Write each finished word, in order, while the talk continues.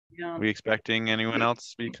Yeah. We expecting anyone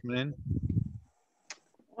else to be coming in?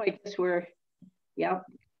 Oh, I guess we're, yeah,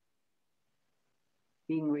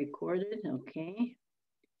 being recorded. Okay.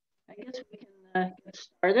 I guess we can get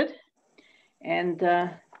started. And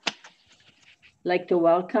like to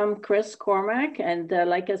welcome Chris Cormack. And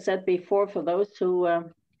like I said before, for those who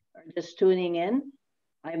are just tuning in,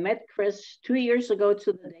 I met Chris 2 years ago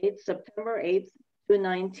to the date, September 8th,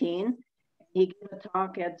 2019. He gave a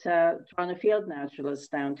talk at Toronto Field Naturalists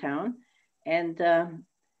downtown. And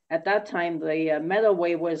at that time, the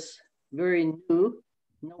Meadoway was very new.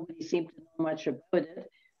 Nobody seemed to know much about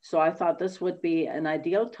it. So I thought this would be an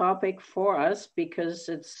ideal topic for us because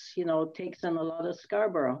it's, takes in a lot of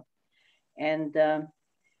Scarborough. And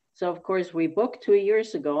so, of course, we booked 2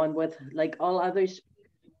 years ago, and with like all other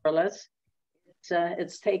speakers, more or less,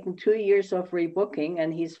 it's taken 2 years of rebooking,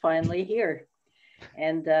 and he's finally here.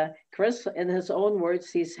 And Chris, in his own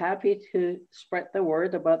words, he's happy to spread the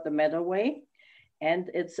word about the Meadoway, and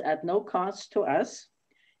it's at no cost to us.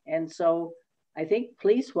 And so I think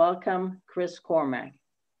please welcome Chris Cormack.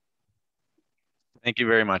 Thank you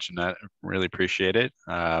very much, Annette. Really appreciate it.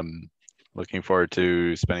 Looking forward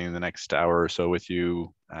to spending the next hour or so with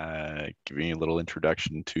you, giving you a little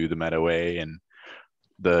introduction to the Meadoway and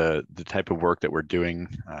the type of work that we're doing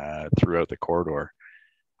throughout the corridor.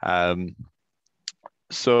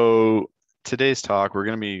 So today's talk, we're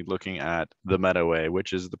going to be looking at the Meadoway,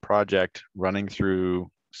 which is the project running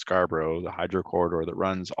through Scarborough, the hydro corridor that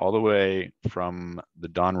runs all the way from the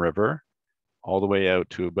Don River, all the way out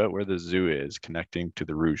to about where the zoo is, connecting to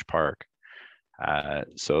the Rouge Park.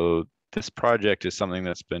 So this project is something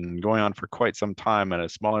that's been going on for quite some time at a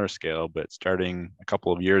smaller scale, but starting a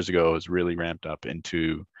couple of years ago has really ramped up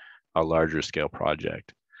into a larger scale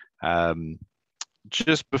project.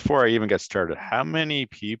 Just before I even get started, how many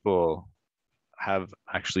people have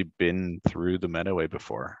actually been through the Meadoway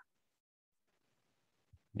before?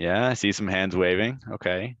 Yeah, I see some hands waving.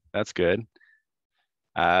 Okay, that's good.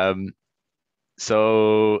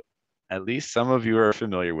 So at least some of you are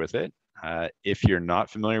familiar with it. If you're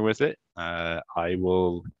not familiar with it, I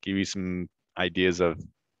will give you some ideas of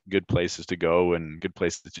good places to go and good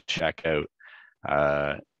places to check out,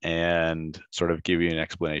 and sort of give you an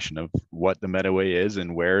explanation of what the Meadoway is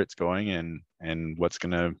and where it's going and what's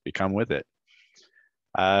going to become with it.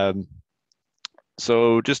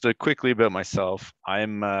 So just quickly about myself,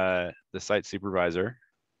 I'm the site supervisor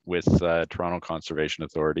with Toronto Conservation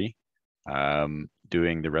Authority,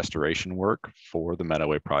 doing the restoration work for the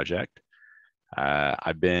Meadoway project.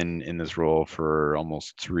 I've been in this role for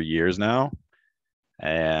almost 3 years now,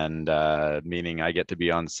 and meaning I get to be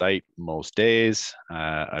on site most days.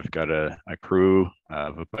 I've got a crew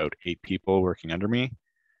of about 8 people working under me,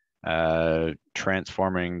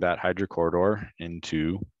 transforming that hydro corridor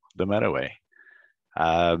into the Meadoway.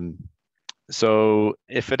 So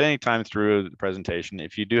if at any time through the presentation,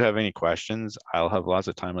 if you do have any questions, I'll have lots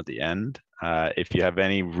of time at the end. If you have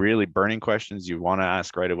any really burning questions you want to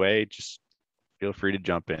ask right away, just feel free to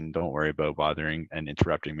jump in. Don't worry about bothering and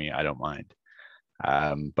interrupting me. I don't mind.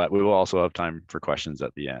 But we will also have time for questions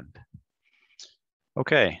at the end.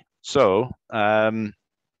 Okay, so the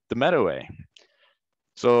Meadoway.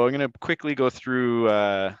 So I'm going to quickly go through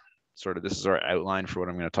this is our outline for what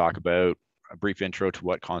I'm going to talk about. A brief intro to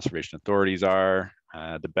what conservation authorities are,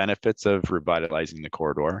 the benefits of revitalizing the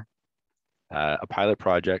corridor, a pilot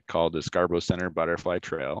project called the Scarborough Centre Butterfly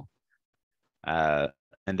Trail,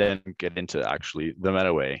 and then get into actually the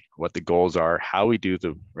Meadoway, what the goals are, how we do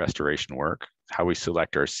the restoration work, how we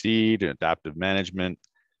select our seed, adaptive management,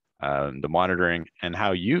 the monitoring, and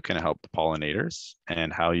how you can help the pollinators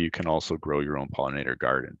and how you can also grow your own pollinator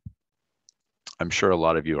garden. I'm sure a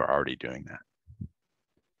lot of you are already doing that.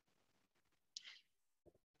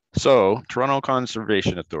 So Toronto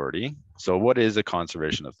Conservation Authority. So what is a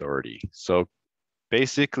conservation authority? So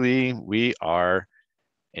basically we are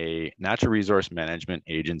a natural resource management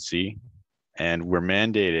agency, and we're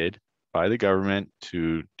mandated by the government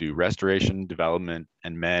to do restoration, development,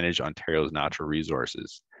 and manage Ontario's natural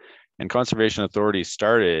resources. And conservation authorities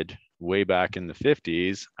started way back in the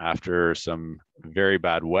 50s after some very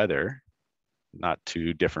bad weather, not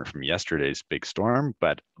too different from yesterday's big storm,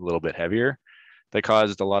 but a little bit heavier, that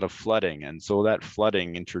caused a lot of flooding. And so that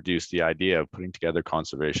flooding introduced the idea of putting together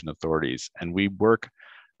conservation authorities. And we work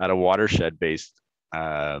at a watershed-based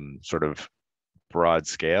sort of broad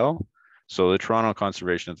scale. So the Toronto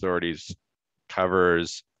Conservation Authorities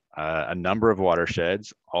covers a number of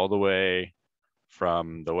watersheds all the way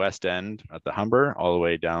from the west end at the Humber, all the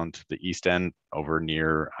way down to the east end over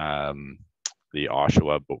near the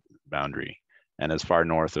Oshawa boundary, and as far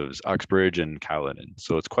north as Uxbridge and Caledon.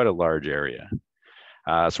 So it's quite a large area.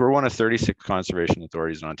 So we're one of 36 conservation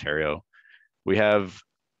authorities in Ontario. We have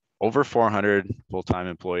over 400 full-time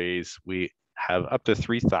employees. We have up to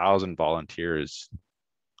 3,000 volunteers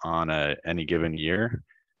on any given year.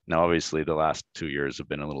 Now, obviously, the last 2 years have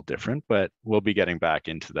been a little different, but we'll be getting back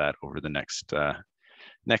into that over the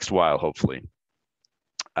next while, hopefully.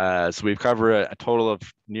 So we've covered a total of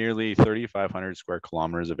nearly 3,500 square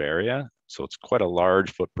kilometers of area. So it's quite a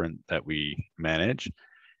large footprint that we manage.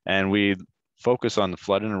 And we focus on the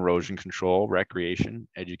flood and erosion control, recreation,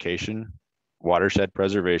 education, watershed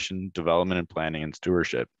preservation, development and planning, and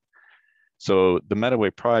stewardship. So the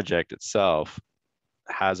Meadoway project itself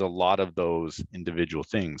has a lot of those individual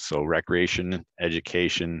things. So recreation,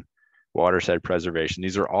 education, watershed preservation,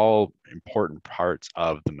 these are all important parts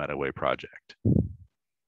of the Meadoway project.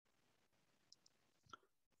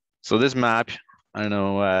 So this map, I don't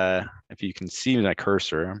know if you can see my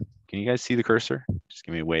cursor. Can you guys see the cursor? Just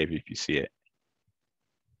give me a wave if you see it.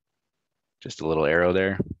 Just a little arrow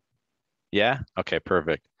there. Yeah? Okay,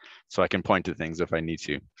 perfect. So I can point to things if I need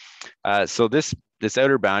to. So this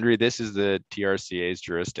outer boundary, this is the TRCA's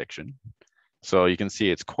jurisdiction. So you can see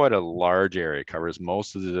it's quite a large area. It covers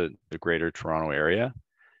most of the greater Toronto area.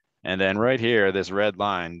 And then right here, this red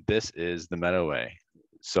line, this is the Meadoway.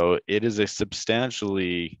 So it is a substantial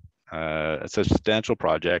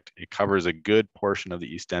project. It covers a good portion of the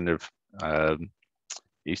east end of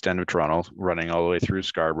Toronto, running all the way through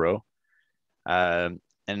Scarborough. And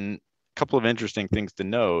a couple of interesting things to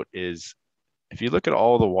note is if you look at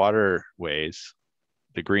all the waterways,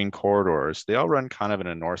 the green corridors, they all run kind of in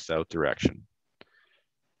a north-south direction.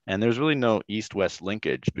 And there's really no east-west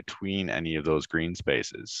linkage between any of those green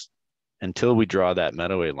spaces until we draw that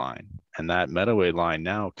Meadoway line. And that Meadoway line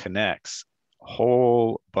now connects a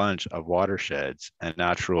whole bunch of watersheds and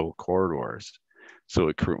natural corridors. So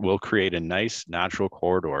it will create a nice natural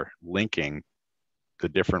corridor linking the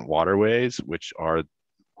different waterways, which are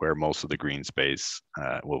where most of the green space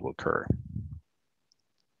will occur.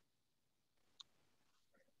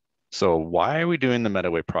 So why are we doing the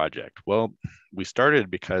Meadoway project? Well, we started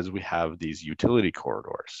because we have these utility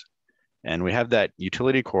corridors. And we have that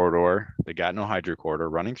utility corridor, the Gatineau Hydro Corridor,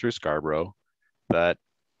 running through Scarborough that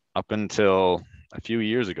up until a few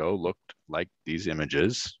years ago looked like these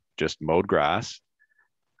images, just mowed grass.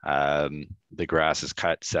 The grass is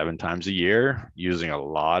cut 7 times a year, using a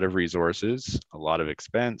lot of resources, a lot of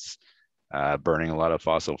expense, burning a lot of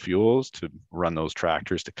fossil fuels to run those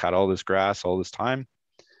tractors to cut all this grass all this time.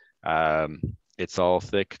 It's all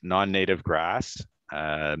thick, non-native grass,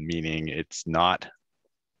 meaning it's not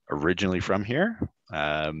originally from here.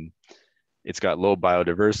 It's got low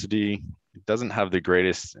biodiversity. It doesn't have the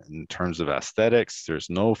greatest in terms of aesthetics. There's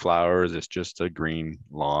no flowers. It's just a green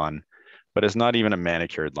lawn, but it's not even a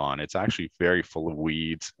manicured lawn. It's actually very full of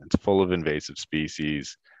weeds. It's full of invasive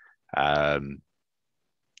species.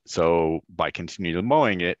 So by continually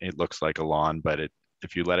mowing it, it looks like a lawn, but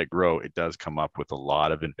if you let it grow, it does come up with a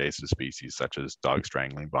lot of invasive species such as dog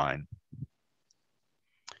strangling vine.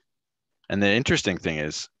 And the interesting thing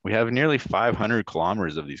is we have nearly 500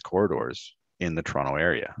 kilometers of these corridors in the Toronto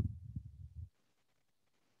area.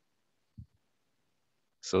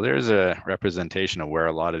 So there's a representation of where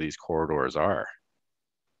a lot of these corridors are.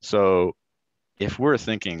 So if we're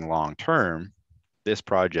thinking long-term, this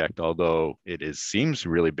project, although seems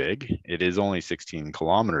really big, it is only 16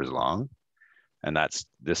 kilometers long. And that's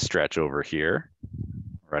this stretch over here,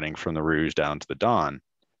 running from the Rouge down to the Don.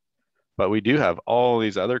 But we do have all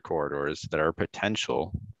these other corridors that are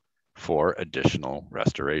potential for additional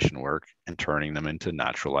restoration work and turning them into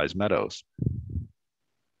naturalized meadows.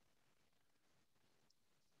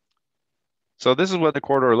 So this is what the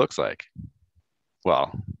corridor looks like.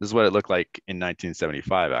 Well, this is what it looked like in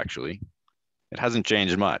 1975, actually. It hasn't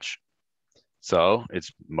changed much. So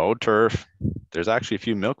it's mowed turf. There's actually a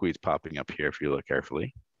few milkweeds popping up here if you look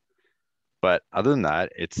carefully. But other than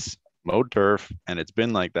that, it's mowed turf, and it's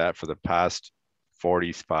been like that for the past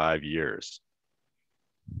 45 years.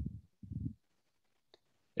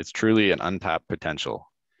 It's truly an untapped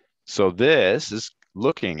potential. So this is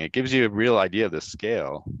it gives you a real idea of the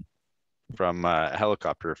scale from a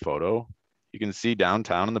helicopter photo. You can see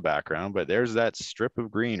downtown in the background, but there's that strip of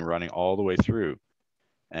green running all the way through.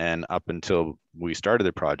 And up until we started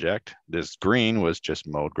the project, this green was just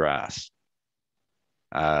mowed grass.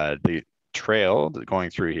 The trail going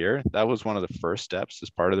through here, that was one of the first steps as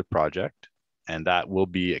part of the project, and that will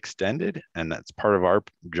be extended. And that's part of our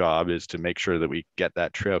job, is to make sure that we get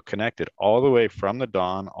that trail connected all the way from the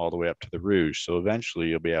Don all the way up to the Rouge. So eventually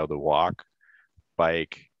you'll be able to walk,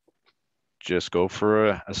 bike, just go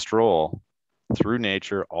for a stroll through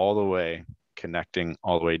nature all the way, connecting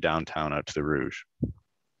all the way downtown out to the Rouge.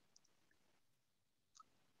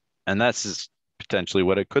 And that's potentially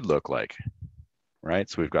what it could look like, right?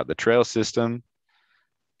 So we've got the trail system,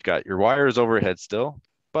 you've got your wires overhead still,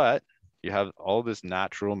 but you have all this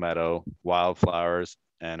natural meadow, wildflowers,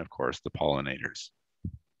 and of course the pollinators.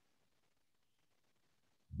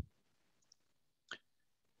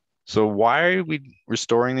 So why are we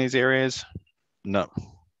restoring these areas? No,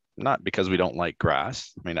 not because we don't like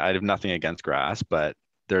grass. I mean, I have nothing against grass, but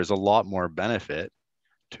there's a lot more benefit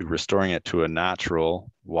to restoring it to a natural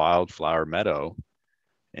wildflower meadow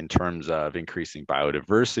in terms of increasing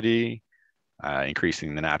biodiversity,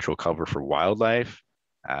 increasing the natural cover for wildlife.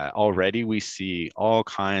 Already we see all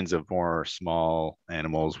kinds of more small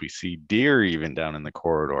animals. We see deer even down in the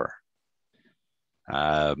corridor.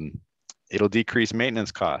 It'll decrease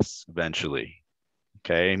maintenance costs eventually.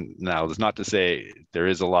 Okay, now that's not to say there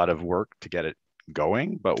is a lot of work to get it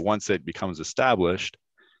going, but once it becomes established,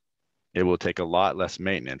 it will take a lot less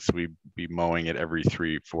maintenance. We'd be mowing it every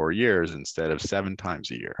 3-4 years instead of 7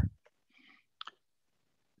 times a year.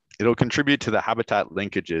 It'll contribute to the habitat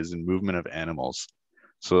linkages and movement of animals.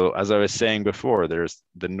 So as I was saying before, there's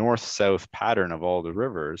the north-south pattern of all the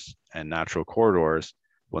rivers and natural corridors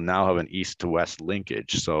will now have an east to west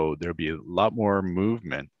linkage. So there'll be a lot more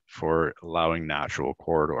movement for allowing natural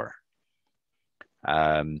corridor.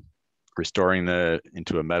 Restoring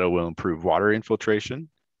into a meadow will improve water infiltration.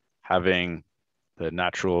 Having the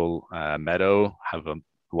natural meadow have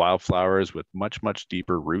wildflowers with much, much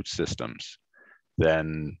deeper root systems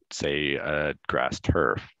than say a grass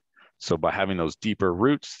turf. So by having those deeper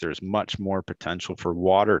roots, there's much more potential for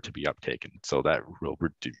water to be uptaken. So that will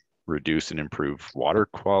reduce and improve water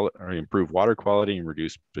quality, and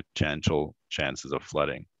reduce potential chances of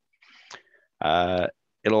flooding.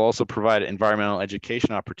 It'll also provide environmental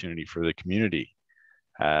education opportunity for the community.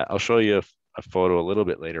 I'll show you a photo a little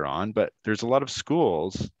bit later on, but there's a lot of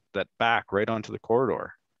schools that back right onto the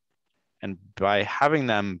corridor. And by having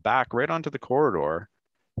them back right onto the corridor,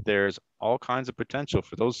 there's all kinds of potential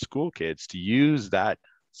for those school kids to use that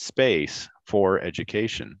space for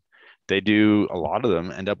education. They do, a lot of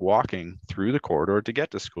them end up walking through the corridor to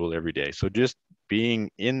get to school every day. So just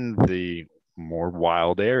being in the more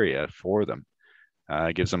wild area for them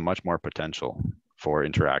gives them much more potential for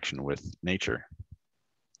interaction with nature.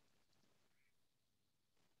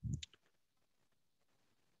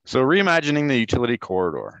 So reimagining the utility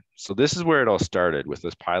corridor. So this is where it all started with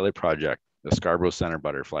this pilot project, the Scarborough Center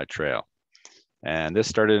Butterfly Trail. And this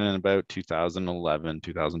started in about 2011,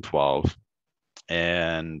 2012,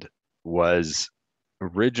 and was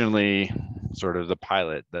originally sort of the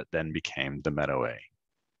pilot that then became the Meadoway.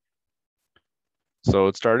 So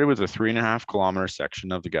it started with a 3.5 kilometer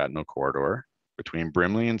section of the Gatineau corridor between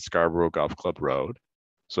Brimley and Scarborough Golf Club Road.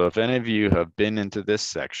 So if any of you have been into this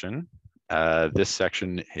section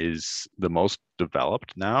is the most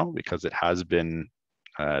developed now because it has been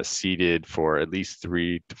seeded for at least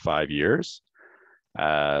 3 to 5 years.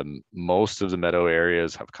 Most of the meadow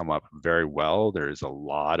areas have come up very well. There's a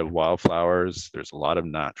lot of wildflowers. There's a lot of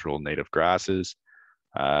natural native grasses,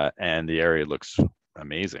 and the area looks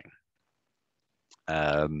amazing.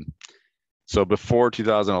 So before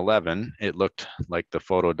 2011, it looked like the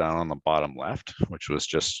photo down on the bottom left, which was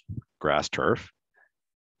just grass turf.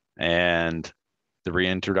 And the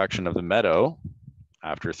reintroduction of the meadow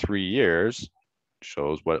after 3 years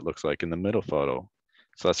shows what it looks like in the middle photo.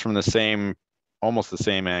 So that's from almost the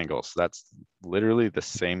same angle. So that's literally the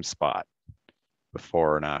same spot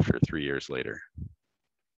before and after 3 years later.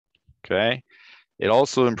 Okay. It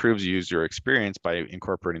also improves user experience by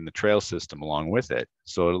incorporating the trail system along with it.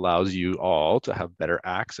 So it allows you all to have better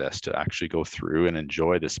access to actually go through and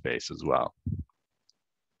enjoy the space as well.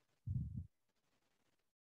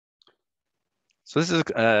 So this is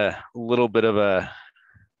a little bit of a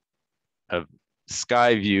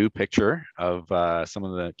sky view picture of some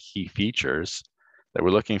of the key features that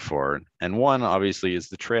we're looking for. And one obviously is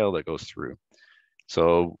the trail that goes through.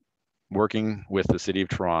 So working with the City of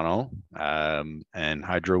Toronto and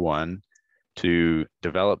Hydro One to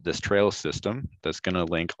develop this trail system that's going to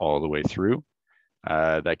link all the way through.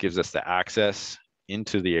 That gives us the access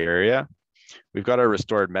into the area. We've got our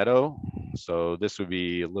restored meadow. So this would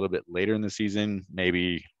be a little bit later in the season,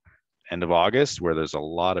 maybe end of August, where there's a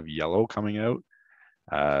lot of yellow coming out.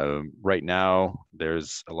 Right now,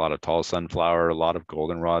 there's a lot of tall sunflower, a lot of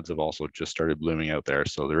goldenrods have also just started blooming out there.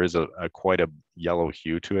 So there is quite a yellow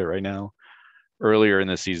hue to it right now. Earlier in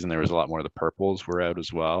the season, there was a lot more of the purples were out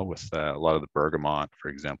as well, with a lot of the bergamot, for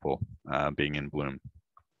example, being in bloom.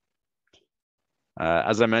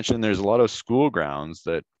 As I mentioned, there's a lot of school grounds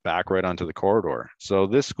that back right onto the corridor. So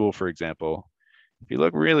this school, for example, if you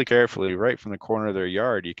look really carefully, right from the corner of their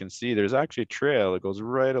yard, you can see there's actually a trail that goes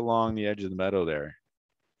right along the edge of the meadow there.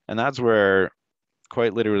 And that's where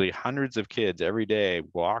quite literally hundreds of kids every day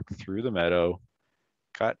walk through the meadow,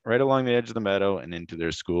 cut right along the edge of the meadow and into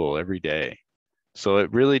their school every day. So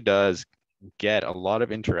it really does get a lot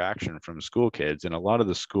of interaction from school kids, and a lot of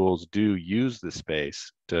the schools do use the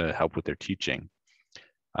space to help with their teaching.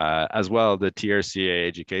 As well, the TRCA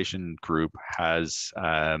education group has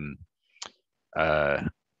uh,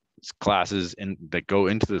 classes that go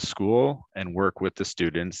into the school and work with the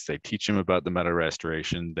students. They teach them about the meadow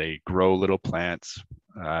restoration. They grow little plants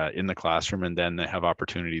in the classroom, and then they have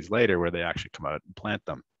opportunities later where they actually come out and plant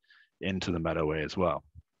them into the Meadoway as well.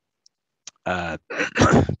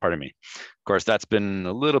 Pardon me. Of course, that's been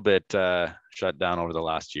a little bit shut down over the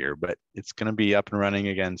last year, but it's going to be up and running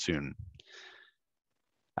again soon.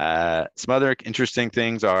 Some other interesting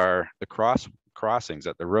things are the crossings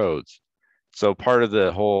at the roads. So part of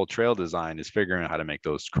the whole trail design is figuring out how to make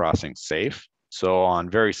those crossings safe. So on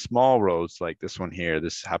very small roads like this one here,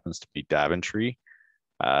 this happens to be Daventry.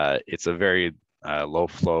 It's a very low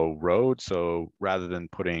flow road. So rather than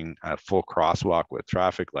putting a full crosswalk with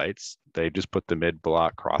traffic lights, they just put the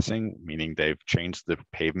mid-block crossing, meaning they've changed the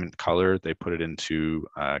pavement color. They put it into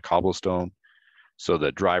cobblestone. So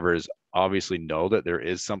the drivers obviously know that there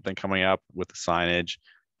is something coming up with the signage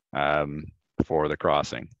for the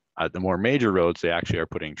crossing. At the more major roads, they actually are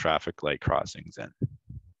putting traffic light crossings in.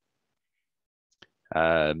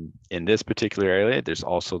 In this particular area, there's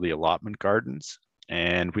also the allotment gardens.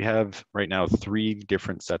 And we have right now 3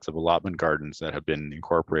 different sets of allotment gardens that have been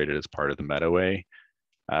incorporated as part of the Meadoway,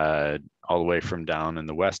 all the way from down in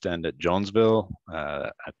the west end at Jonesville,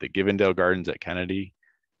 at the Givendale Gardens at Kennedy,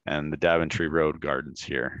 and the Daventry Road Gardens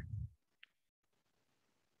here.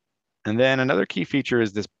 And then another key feature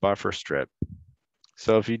is this buffer strip.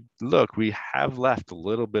 So if you look, we have left a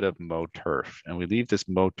little bit of mowed turf, and we leave this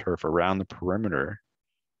mowed turf around the perimeter,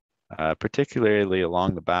 particularly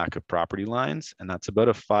along the back of property lines. And that's about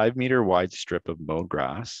a 5-meter wide strip of mowed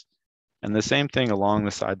grass. And the same thing along the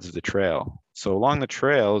sides of the trail. So along the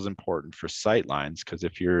trail is important for sight lines, because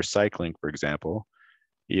if you're cycling, for example,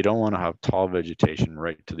 you don't want to have tall vegetation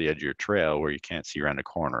right to the edge of your trail where you can't see around a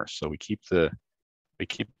corner. So we keep the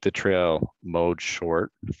trail mowed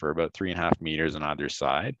short for about 3.5 meters on either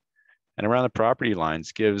side. And around the property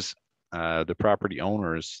lines gives the property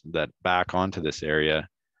owners that back onto this area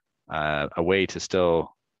a way to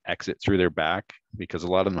still exit through their back, because a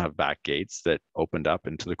lot of them have back gates that opened up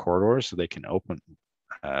into the corridors, so they can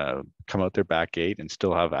come out their back gate and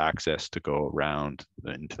still have access to go around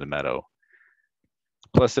into the meadow.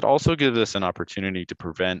 Plus, it also gives us an opportunity to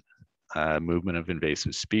prevent movement of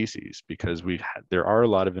invasive species, because there are a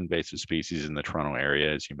lot of invasive species in the Toronto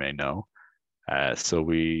area, as you may know. So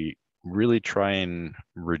we really try and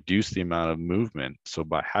reduce the amount of movement. So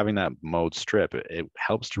by having that mowed strip, it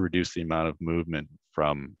helps to reduce the amount of movement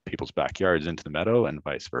from people's backyards into the meadow and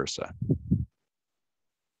vice versa.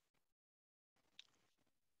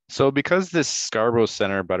 So because this Scarborough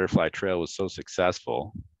Center Butterfly Trail was so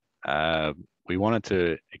successful, we wanted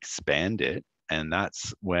to expand it, and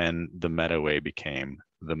that's when the Meadoway became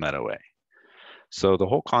the Meadoway. So the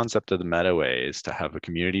whole concept of the Meadoway is to have a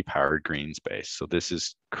community-powered green space. So this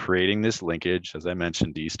is creating this linkage, as I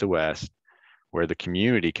mentioned, east to west, where the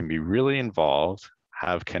community can be really involved,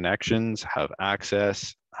 have connections, have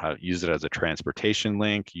access, use it as a transportation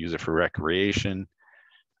link, use it for recreation,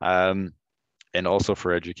 and also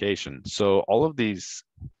for education. So all of these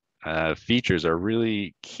features are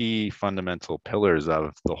really key fundamental pillars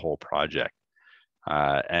of the whole project,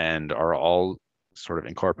 and are all sort of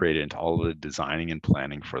incorporated into all of the designing and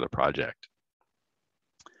planning for the project.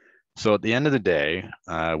 So at the end of the day,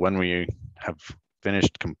 when we have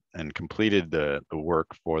finished and completed the work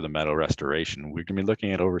for the meadow restoration, we're going to be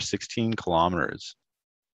looking at over 16 kilometers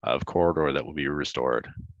of corridor that will be restored.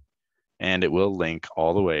 And it will link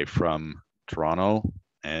all the way from Toronto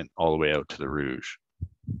and all the way out to the Rouge.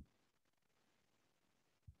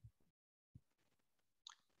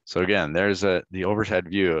 So again, there's the overhead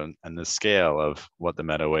view and the scale of what the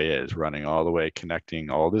Meadoway is, running all the way, connecting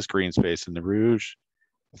all this green space in the Rouge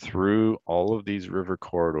through all of these river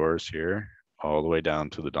corridors here, all the way down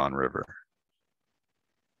to the Don River.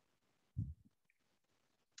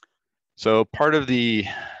 So part of the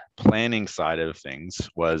planning side of things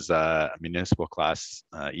was a municipal class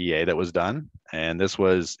EA that was done. And this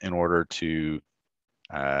was in order to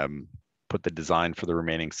put the design for the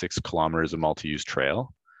remaining 6 kilometers of multi-use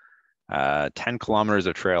trail. 10 kilometers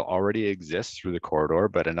of trail already exists through the corridor,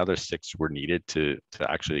 but another 6 were needed to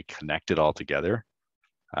actually connect it all together.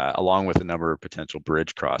 along with a number of potential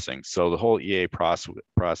bridge crossings. So the whole EA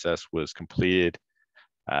process was completed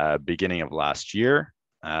beginning of last year.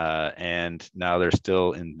 And now they're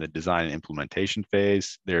still in the design and implementation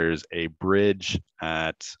phase. There's a bridge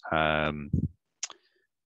at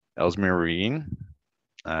Ellesmere Ravine,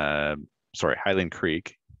 Highland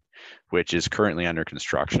Creek, which is currently under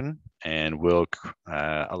construction and will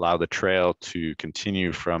allow the trail to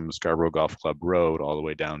continue from Scarborough Golf Club Road all the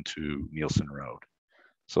way down to Nielsen Road.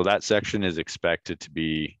 So that section is expected to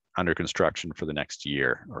be under construction for the next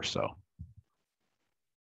year or so.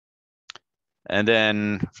 And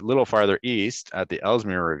then a little farther east at the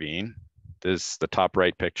Ellesmere Ravine, the top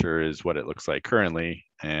right picture is what it looks like currently,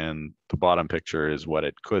 and the bottom picture is what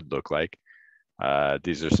it could look like.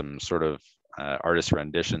 These are some sort of artist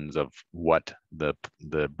renditions of what the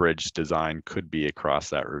bridge design could be across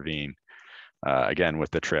that ravine. Again,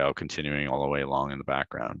 with the trail continuing all the way along in the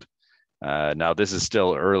background. Now, this is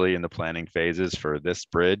still early in the planning phases for this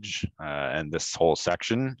bridge and this whole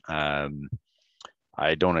section.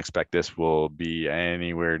 I don't expect this will be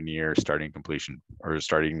anywhere near starting completion or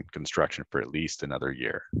starting construction for at least another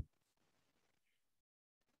year.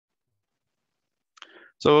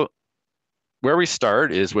 So where we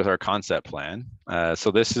start is with our concept plan.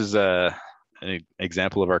 So this is an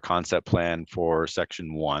example of our concept plan for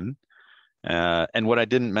section 1. And what I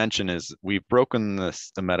didn't mention is we've broken the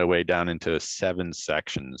Meadoway down into 7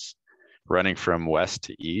 sections running from west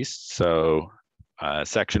to east. So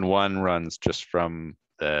section 1 runs just from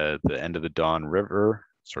the end of the Don River,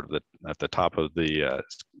 sort of at the top of the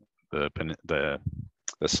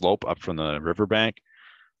slope up from the riverbank,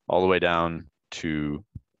 all the way down to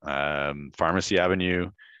Pharmacy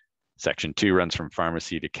Avenue. Section 2 runs from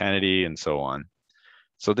Pharmacy to Kennedy, and so on.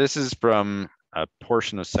 So this is from a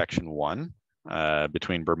portion of section 1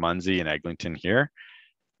 between Bermondsey and Eglinton here.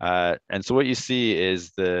 And so what you see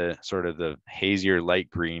is the sort of the hazier light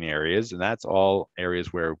green areas, and that's all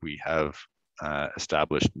areas where we have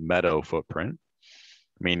established meadow footprint,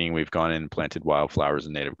 meaning we've gone in and planted wildflowers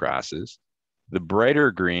and native grasses. The brighter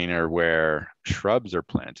green are where shrubs are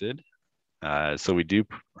planted. So we do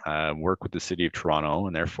work with the City of Toronto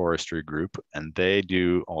and their forestry group, and they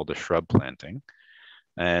do all the shrub planting.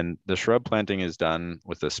 And the shrub planting is done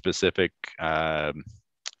with a specific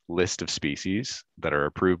list of species that are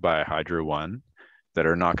approved by Hydro One that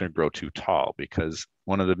are not going to grow too tall, because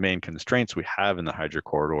one of the main constraints we have in the hydro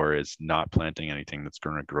corridor is not planting anything that's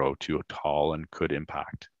going to grow too tall and could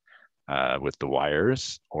impact with the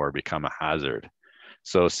wires or become a hazard.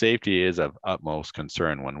 So safety is of utmost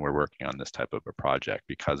concern when we're working on this type of a project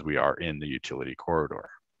because we are in the utility corridor.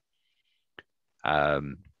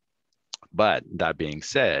 But that being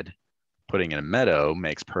said, putting in a meadow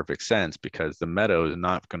makes perfect sense because the meadow is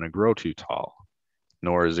not going to grow too tall,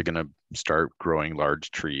 nor is it going to start growing large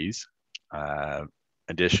trees.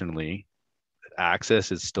 Additionally,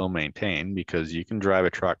 access is still maintained because you can drive a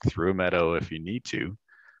truck through a meadow if you need to.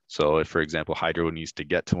 So if, for example, Hydro needs to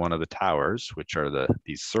get to one of the towers, which are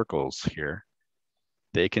these circles here,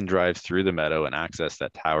 they can drive through the meadow and access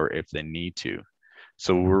that tower if they need to.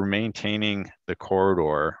 So we're maintaining the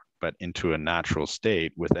corridor, but into a natural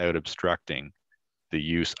state without obstructing the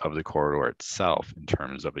use of the corridor itself in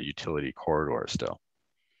terms of a utility corridor still.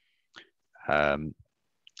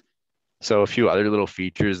 So a few other little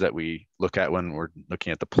features that we look at when we're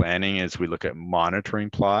looking at the planning is we look at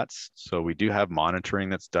monitoring plots. So we do have monitoring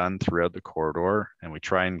that's done throughout the corridor, and we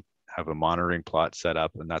try and have a monitoring plot set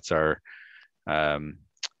up, and that's our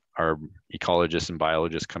ecologists and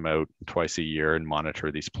biologists come out twice a year and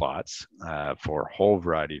monitor these plots for a whole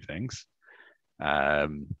variety of things.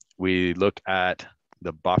 We look at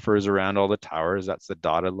the buffers around all the towers, that's the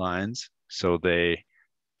dotted lines. So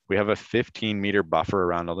we have a 15-meter buffer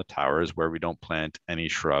around all the towers where we don't plant any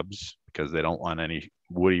shrubs because they don't want any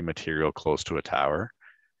woody material close to a tower,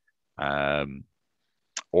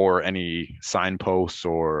 or any signposts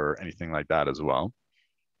or anything like that as well.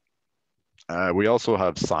 We also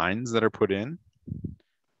have signs that are put in,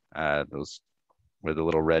 those where the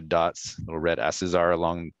little red dots, little red S's are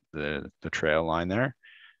along the trail line there.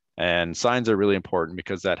 And signs are really important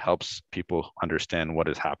because that helps people understand what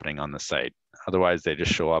is happening on the site. Otherwise, they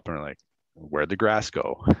just show up and are like, where'd the grass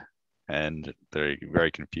go? And they're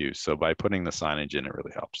very confused. So by putting the signage in, it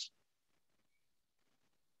really helps.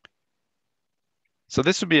 So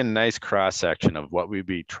this would be a nice cross section of what we'd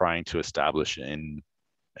be trying to establish in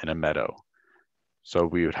a meadow. So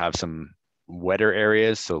we would have some wetter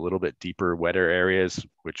areas, so a little bit deeper, wetter areas,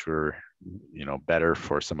 which were, better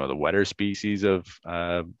for some of the wetter species of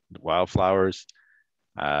wildflowers.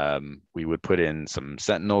 We would put in some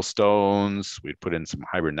sentinel stones. We'd put in some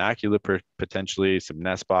hibernacula potentially, some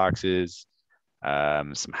nest boxes,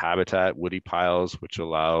 some habitat, woody piles, which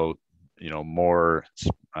allow, more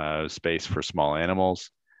space for small animals.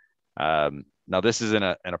 Now this is in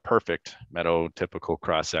a perfect meadow typical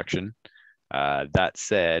cross section. That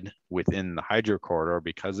said, within the hydro corridor,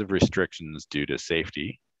 because of restrictions due to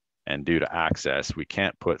safety and due to access, we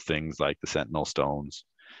can't put things like the sentinel stones,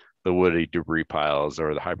 the woody debris piles,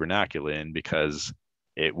 or the hibernacula in, because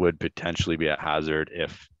it would potentially be a hazard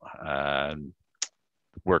if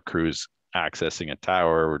work crews accessing a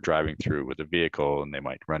tower were driving through with a vehicle and they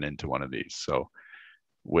might run into one of these. So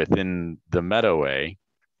within the Meadoway,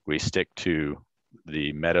 we stick to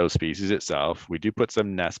the meadow species itself. We do put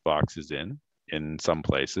some nest boxes in some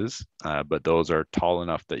places, but those are tall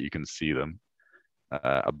enough that you can see them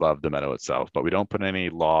above the meadow itself. But we don't put any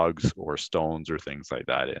logs or stones or things like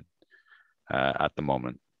that in at the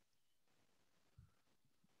moment.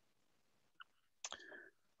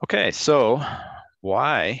 Okay, so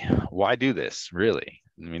why do this really?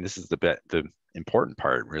 I mean, this is the important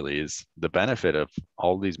part really, is the benefit of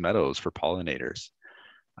all these meadows for pollinators.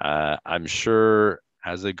 I'm sure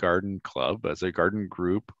as a garden club, as a garden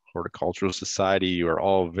group, horticultural society, you are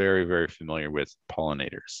all very, very familiar with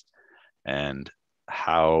pollinators and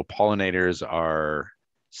how pollinators are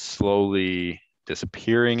slowly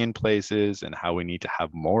disappearing in places, and how we need to have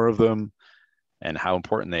more of them, and how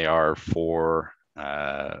important they are for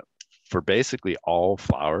basically all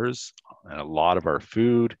flowers and a lot of our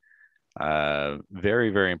food. Very,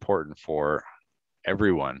 very important for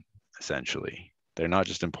everyone, essentially. They're not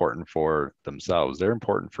just important for themselves, they're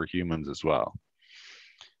important for humans as well.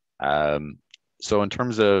 So in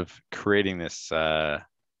terms of creating this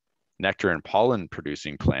nectar and pollen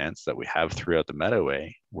producing plants that we have throughout the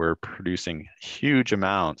Meadoway, we're producing huge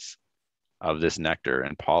amounts of this nectar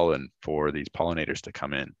and pollen for these pollinators to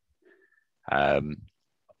come in.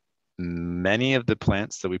 Many of the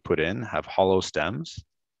plants that we put in have hollow stems,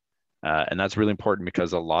 and that's really important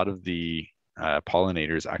because a lot of the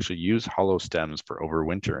pollinators actually use hollow stems for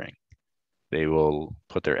overwintering. They will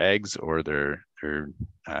put their eggs or their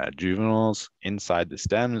juveniles inside the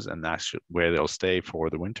stems, and that's where they'll stay for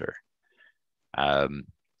the winter.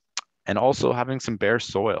 And also having some bare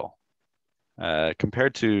soil.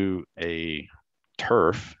 Compared to a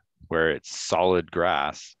turf where it's solid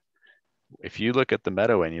grass, if you look at the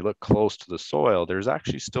meadow and you look close to the soil, there's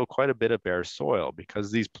actually still quite a bit of bare soil because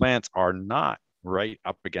these plants are not right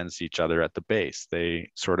up against each other at the base. They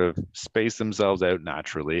sort of space themselves out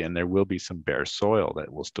naturally, and there will be some bare soil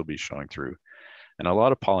that will still be showing through. And a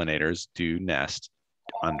lot of pollinators do nest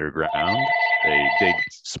underground. They dig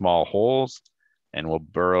small holes and will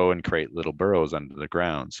burrow and create little burrows under the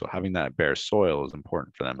ground. So having that bare soil is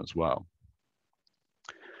important for them as well.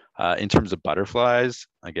 In terms of butterflies,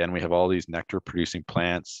 again, we have all these nectar producing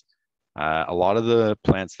plants. A lot of the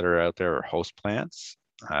plants that are out there are host plants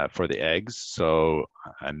for the eggs. So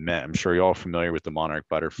I'm sure you're all familiar with the monarch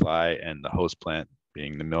butterfly and the host plant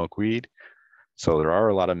being the milkweed. So there are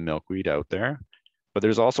a lot of milkweed out there, but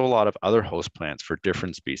there's also a lot of other host plants for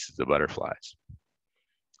different species of butterflies.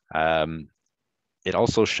 It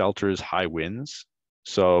also shelters high winds.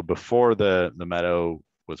 So before the meadow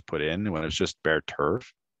was put in, when it was just bare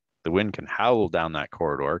turf, the wind can howl down that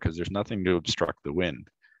corridor because there's nothing to obstruct the wind.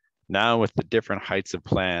 Now with the different heights of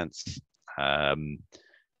plants and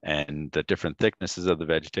the different thicknesses of the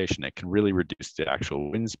vegetation, it can really reduce the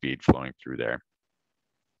actual wind speed flowing through there.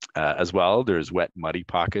 As well, there's wet, muddy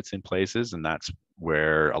pockets in places, and that's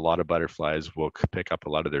where a lot of butterflies will pick up a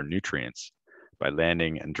lot of their nutrients by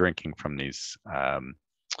landing and drinking from these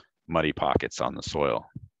muddy pockets on the soil.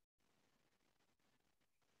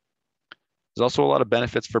 There's also a lot of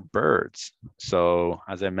benefits for birds. So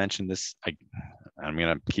as I mentioned this, I'm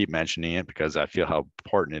going to keep mentioning it because I feel how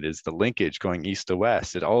important it is. The linkage going east to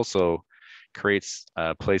west, it also creates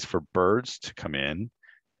a place for birds to come in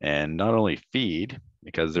and not only feed,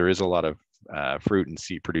 because there is a lot of fruit and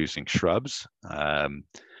seed producing shrubs,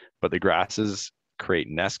 but the grasses create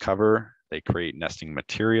nest cover, they create nesting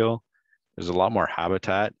material. There's a lot more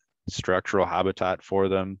habitat, structural habitat for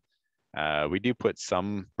them. We do put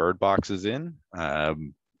some bird boxes in,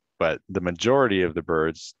 but the majority of the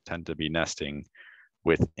birds tend to be nesting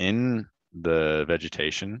within the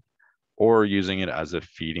vegetation or using it as a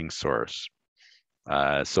feeding source.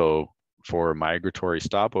 So for a migratory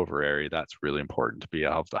stopover area, that's really important to be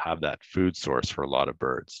able to have that food source for a lot of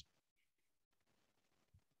birds.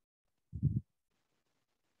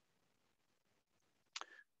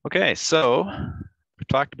 Okay, so we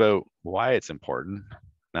talked about why it's important.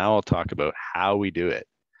 Now I'll talk about how we do it.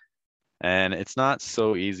 And it's not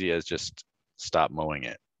so easy as just stop mowing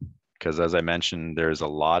it. Because as I mentioned, there's a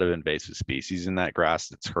lot of invasive species in that grass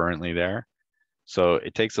that's currently there. So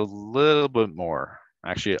it takes a little bit more,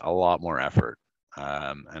 actually a lot more effort.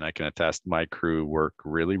 And I can attest my crew work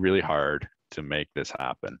really, really hard to make this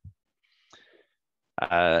happen.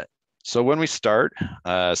 So when we started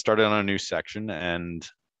on a new section, and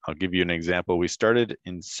I'll give you an example. We started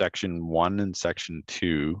in section 1 and section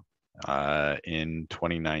 2 in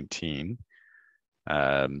 2019.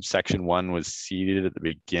 Section 1 was seeded at the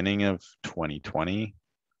beginning of 2020.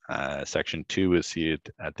 Section 2 was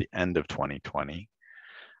seeded at the end of 2020.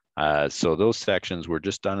 So those sections were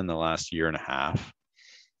just done in the last year and a half.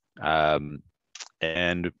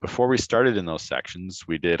 And before we started in those sections,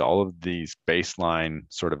 we did all of these baseline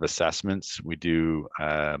sort of assessments. We do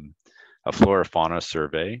a flora fauna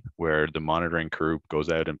survey where the monitoring crew goes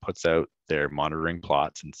out and puts out their monitoring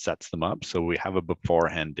plots and sets them up. So we have a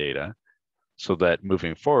beforehand data so that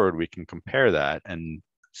moving forward, we can compare that and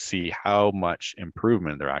see how much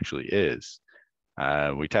improvement there actually is.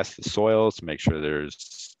 We test the soils to make sure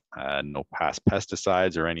there's no past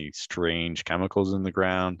pesticides or any strange chemicals in the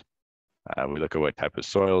ground. We look at what type of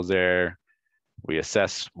soil is there. We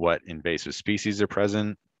assess what invasive species are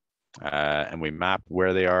present, and we map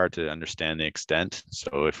where they are to understand the extent.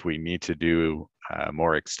 So if we need to do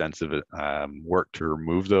more extensive work to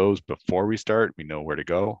remove those before we start, we know where to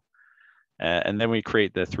go. And then we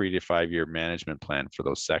create the 3 to 5 year management plan for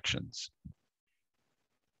those sections.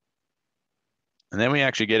 And then we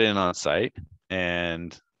actually get in on site,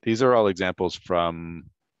 and these are all examples from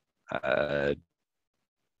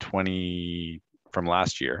from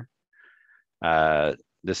last year.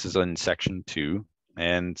 This is in section 2.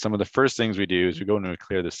 And some of the first things we do is we go and we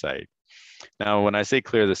clear the site. Now, when I say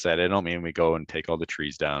clear the site, I don't mean we go and take all the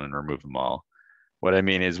trees down and remove them all. What I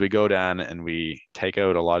mean is we go down and we take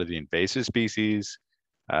out a lot of the invasive species.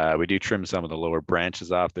 We do trim some of the lower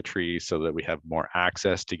branches off the trees so that we have more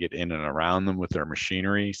access to get in and around them with our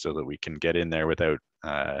machinery so that we can get in there without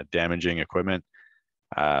damaging equipment.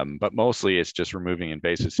 But mostly it's just removing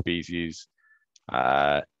invasive species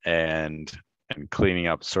and cleaning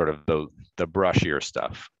up sort of the brushier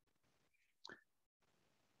stuff.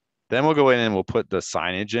 Then we'll go in and we'll put the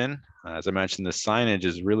signage in. As I mentioned, the signage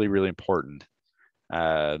is really, really important.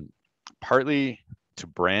 Partly to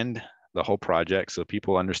brand the whole project so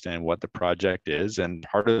people understand what the project is. And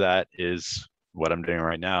part of that is what I'm doing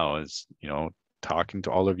right now is, talking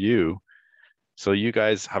to all of you. So you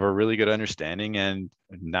guys have a really good understanding. And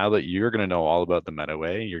now that you're going to know all about the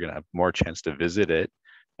Meadoway, you're going to have more chance to visit it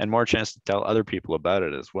and more chance to tell other people about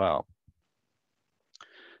it as well.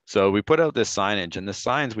 So we put out this signage, and the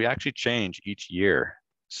signs we actually change each year.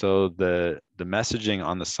 So the messaging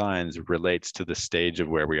on the signs relates to the stage of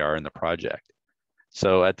where we are in the project.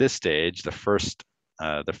 So at this stage, the first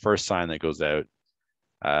sign that goes out,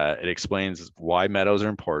 it explains why meadows are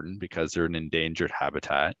important because they're an endangered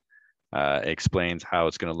habitat. It explains how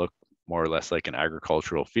it's going to look more or less like an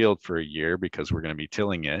agricultural field for a year because we're going to be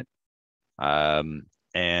tilling it.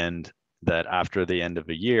 And that after the end of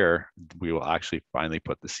a year, we will actually finally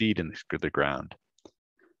put the seed in the ground.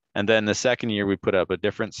 And then the second year, we put up a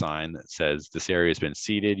different sign that says this area has been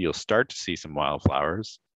seeded. You'll start to see some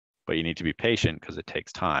wildflowers, but you need to be patient because it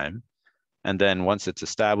takes time. And then once it's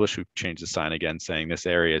established, we change the sign again saying this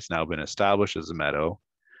area has now been established as a meadow.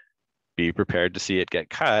 Be prepared to see it get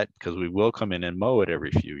cut because we will come in and mow it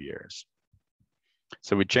every few years.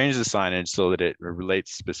 So we change the signage so that it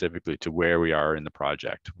relates specifically to where we are in the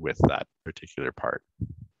project with that particular part.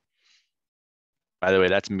 By the way,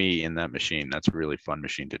 that's me in that machine. That's a really fun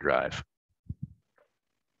machine to drive.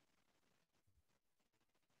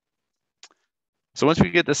 So once we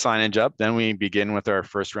get the signage up, then we begin with our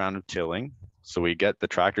first round of tilling. So we get the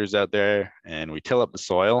tractors out there and we till up the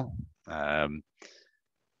soil.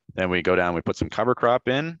 Then we go down, we put some cover crop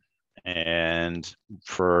in. And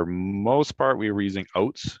for most part, we were using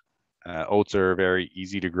oats. Oats are very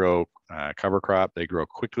easy to grow cover crop. They grow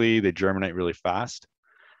quickly, they germinate really fast.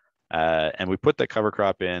 And we put the cover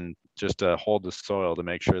crop in just to hold the soil to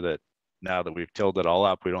make sure that now that we've tilled it all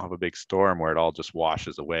up, we don't have a big storm where it all just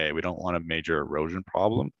washes away. We don't want a major erosion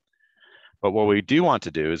problem. But what we do want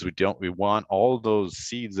to do is we want all of those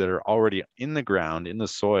seeds that are already in the ground, in the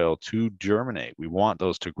soil to germinate. We want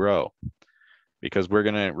those to grow because we're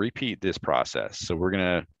going to repeat this process. So we're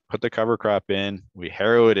going to put the cover crop in, we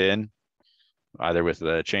harrow it in, either with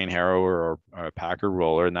a chain harrower or a packer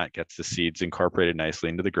roller, and that gets the seeds incorporated nicely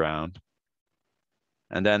into the ground.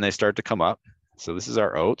 And then they start to come up. So this is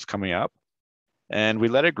our oats coming up. And we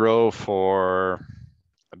let it grow for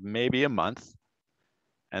maybe a month.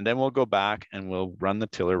 and then we'll go back and we'll run the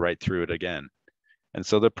tiller right through it again. And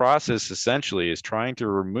so the process essentially is trying to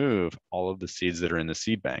remove all of the seeds that are in the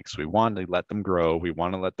seed banks. We want to let them grow. We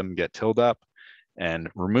want to let them get tilled up and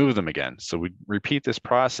remove them again. So we repeat this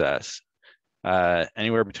process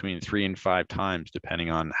anywhere between 3 and 5 times, depending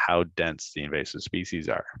on how dense the invasive species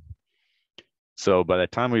are. So by the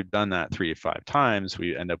time we've done that 3 to 5 times,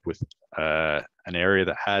 we end up with an area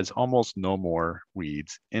that has almost no more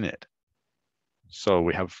weeds in it. So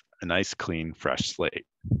we have a nice, clean, fresh slate.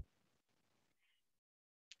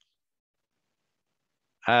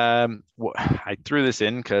 I threw this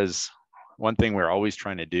in because one thing we're always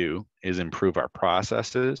trying to do is improve our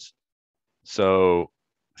processes. So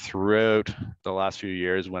throughout the last few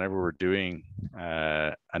years, whenever we're doing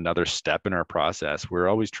another step in our process, we're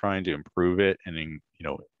always trying to improve it and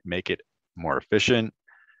make it more efficient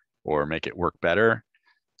or make it work better.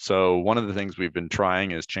 So one of the things we've been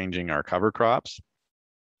trying is changing our cover crops.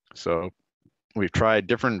 So we've tried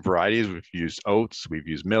different varieties. We've used oats, we've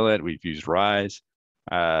used millet, we've used rye,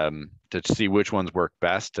 to see which ones work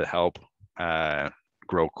best to help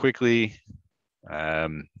grow quickly,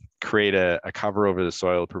 create a cover over the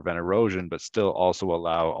soil, prevent erosion, but still also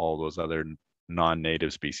allow all those other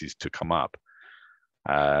non-native species to come up.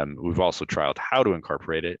 We've also trialed how to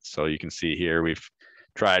incorporate it. So you can see here, we've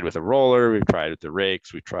tried with a roller, we've tried with the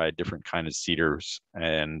rakes, we've tried different kinds of seeders.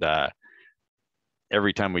 And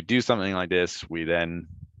every time we do something like this, we then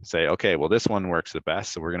say, okay, well, this one works the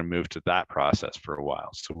best. So we're going to move to that process for a while.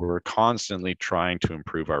 So we're constantly trying to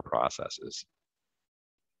improve our processes.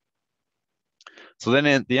 So then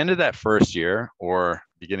at the end of that first year or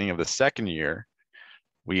beginning of the second year,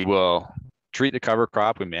 we will treat the cover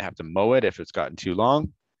crop. We may have to mow it if it's gotten too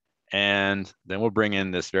long. And then we'll bring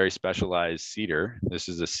in this very specialized seeder. This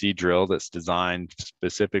is a seed drill that's designed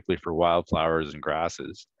specifically for wildflowers and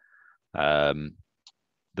grasses.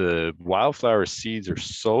 The wildflower seeds are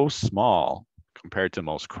so small compared to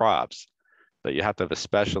most crops that you have to have a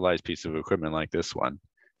specialized piece of equipment like this one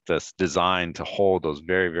that's designed to hold those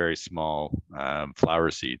very, very small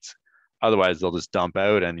flower seeds. Otherwise, they'll just dump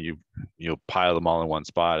out and you'll pile them all in one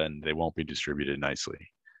spot and they won't be distributed nicely.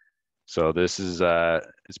 So this is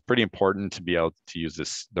it's pretty important to be able to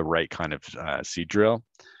use the right kind of seed drill.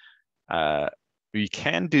 You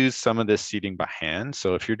can do some of this seeding by hand.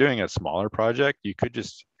 So if you're doing a smaller project, you could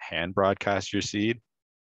just hand broadcast your seed.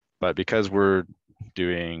 But because we're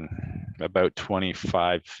doing about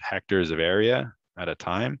 25 hectares of area at a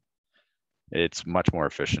time, it's much more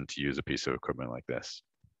efficient to use a piece of equipment like this.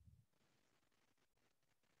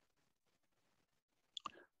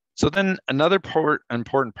 So then another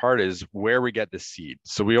important part is where we get the seed.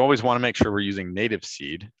 So we always want to make sure we're using native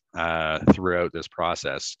seed throughout this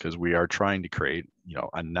process, because we are trying to create,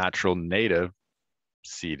 a natural native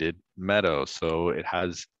seeded meadow. So it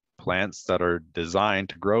has plants that are designed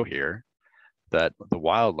to grow here that the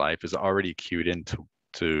wildlife is already cued in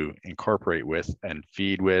to incorporate with and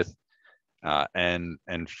feed with and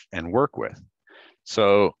work with.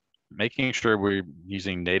 So making sure we're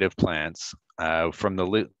using native plants from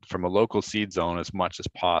a local seed zone as much as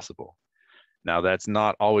possible. Now that's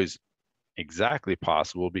not always exactly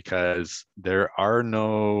possible because there are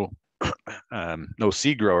no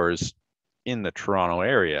seed growers in the Toronto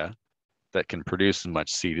area that can produce as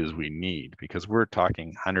much seed as we need, because we're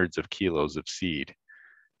talking hundreds of kilos of seed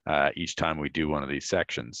each time we do one of these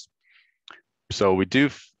sections. So we do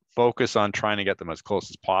focus on trying to get them as close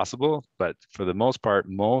as possible, but for the most part,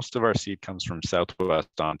 most of our seed comes from Southwest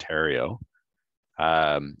Ontario,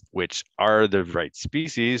 which are the right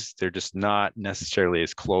species. They're just not necessarily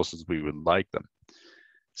as close as we would like them.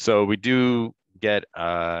 So we do get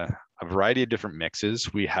a variety of different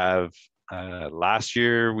mixes. We have, last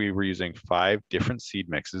year, we were using 5 different seed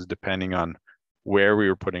mixes, depending on where we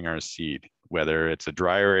were putting our seed, whether it's a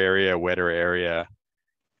drier area, wetter area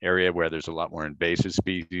where there's a lot more invasive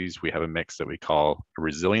species. We have a mix that we call a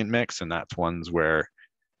resilient mix, and that's ones where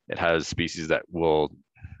it has species that will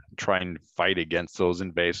try and fight against those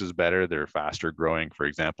invasives better. They're faster growing, for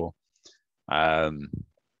example.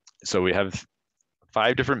 So we have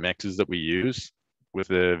 5 different mixes that we use with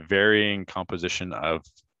a varying composition of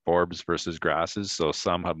forbs versus grasses. So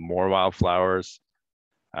some have more wildflowers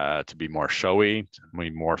to be more showy, we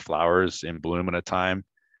need more flowers in bloom at a time.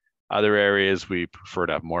 Other areas we prefer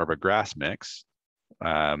to have more of a grass mix.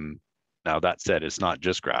 Now that said, it's not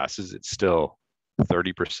just grasses, it's still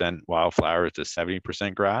 30% wildflowers to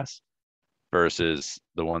 70% grass, versus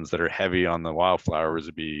the ones that are heavy on the wildflowers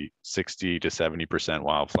would be 60 to 70%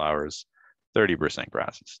 wildflowers, 30%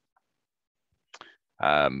 grasses.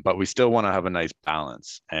 But we still want to have a nice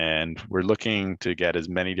balance, and we're looking to get as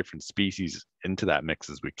many different species into that mix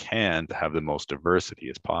as we can to have the most diversity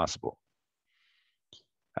as possible.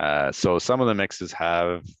 So some of the mixes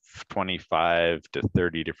have 25 to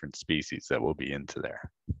 30 different species that will be into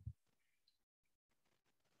there.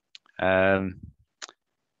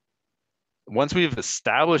 Once we've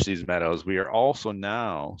established these meadows, we are also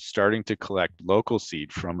now starting to collect local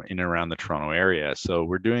seed from in and around the Toronto area. So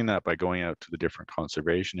we're doing that by going out to the different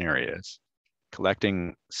conservation areas,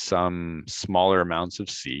 collecting some smaller amounts of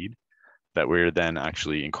seed that we're then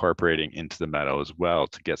actually incorporating into the meadow as well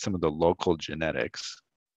to get some of the local genetics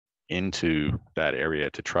into that area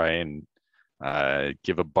to try and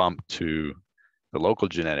give a bump to the local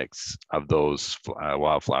genetics of those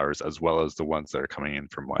wildflowers, as well as the ones that are coming in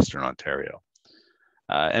from Western Ontario.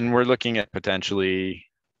 And we're looking at potentially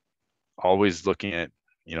always looking at,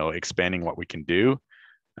 expanding what we can do.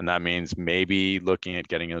 And that means maybe looking at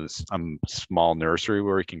getting a small nursery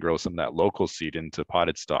where we can grow some of that local seed into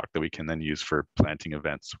potted stock that we can then use for planting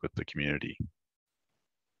events with the community.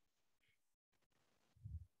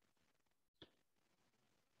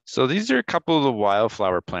 So these are a couple of the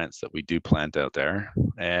wildflower plants that we do plant out there.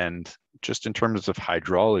 And just in terms of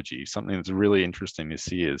hydrology, something that's really interesting to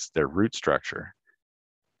see is their root structure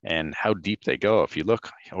and how deep they go. If you look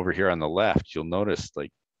over here on the left, you'll notice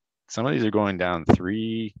like some of these are going down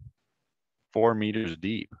 3-4 meters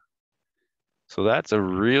deep. So that's a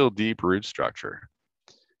real deep root structure.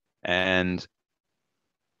 And,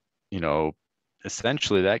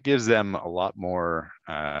 essentially that gives them a lot more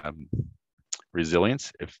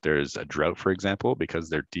resilience if there's a drought, for example, because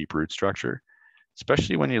they're deep root structure,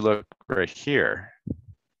 especially when you look right here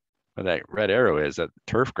where that red arrow is at the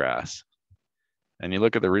turf grass, and you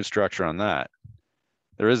look at the root structure on that,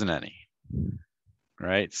 there isn't any,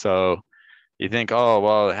 right? So you think, oh,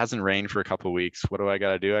 well, it hasn't rained for a couple of weeks. What do I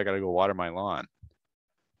got to do? I got to go water my lawn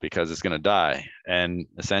because it's going to die. And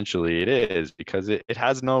essentially it is because it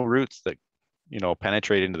has no roots that,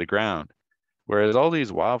 penetrate into the ground. Whereas all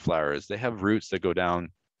these wildflowers, they have roots that go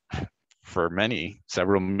down for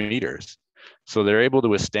several meters. So they're able to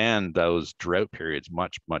withstand those drought periods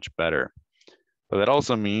much, much better. But that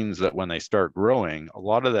also means that when they start growing, a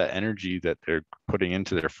lot of that energy that they're putting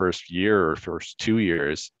into their first year or first 2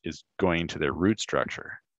 years is going to their root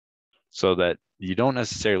structure. So that you don't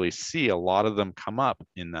necessarily see a lot of them come up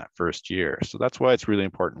in that first year. So that's why it's really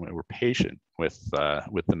important when we're patient with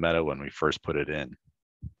the meadow when we first put it in.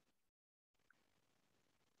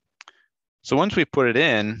 So once we put it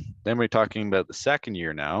in, then we're talking about the second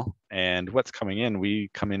year now. And what's coming in, we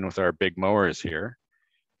come in with our big mowers here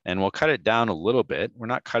and we'll cut it down a little bit. We're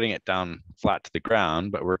not cutting it down flat to the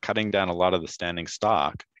ground, but we're cutting down a lot of the standing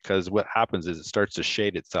stock because what happens is it starts to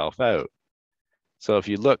shade itself out. So if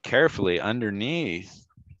you look carefully underneath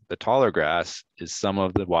the taller grass is some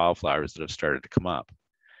of the wildflowers that have started to come up.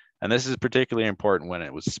 And this is particularly important when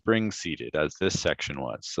it was spring seeded, as this section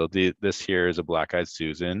was. So this here is a black-eyed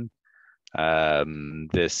Susan.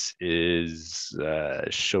 This is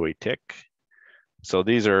showy tick. So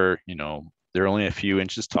these are, they're only a few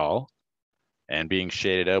inches tall and being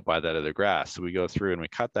shaded out by that other grass. So we go through and we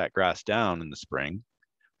cut that grass down in the spring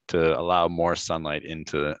to allow more sunlight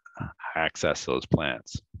into access those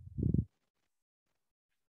plants.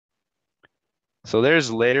 So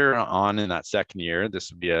there's later on in that second year,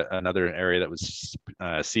 this would be another area that was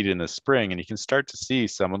seeded in the spring, and you can start to see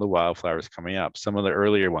some of the wildflowers coming up. Some of the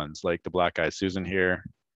earlier ones, like the black-eyed Susan here,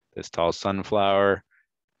 this tall sunflower,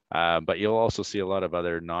 but you'll also see a lot of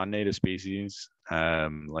other non-native species,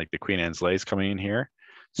 like the Queen Anne's lace coming in here.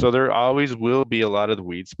 So there always will be a lot of the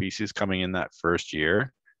weed species coming in that first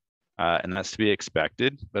year, and that's to be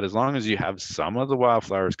expected. But as long as you have some of the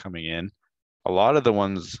wildflowers coming in, a lot of the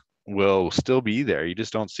ones will still be there. You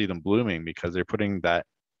just don't see them blooming because they're putting that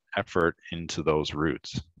effort into those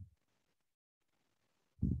roots.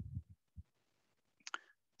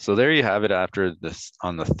 So there you have it. After this,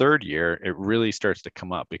 on the third year, it really starts to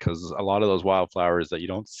come up because a lot of those wildflowers that you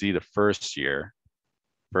don't see the first year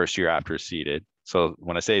after seeded. So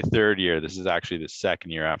when I say third year, this is actually the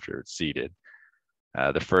second year after it's seeded.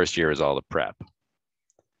 The first year is all the prep.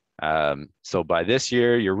 So by this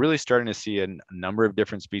year, you're really starting to see a number of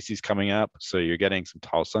different species coming up. So you're getting some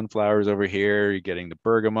tall sunflowers over here. You're getting the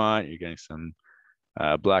bergamot. You're getting some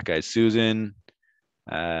black-eyed Susan.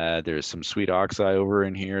 There's some sweet oxeye over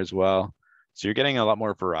in here as well. So you're getting a lot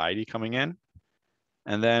more variety coming in.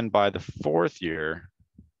 And then by the fourth year,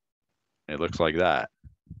 it looks like that.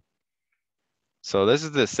 So this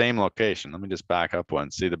is the same location. Let me just back up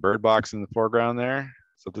one. See the bird box in the foreground there?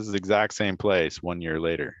 So this is the exact same place 1 year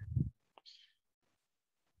later.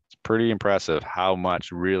 It's pretty impressive how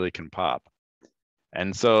much really can pop.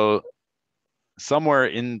 And so somewhere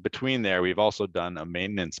in between there, we've also done a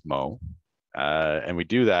maintenance mow. And we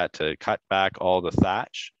do that to cut back all the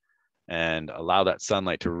thatch and allow that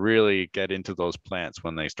sunlight to really get into those plants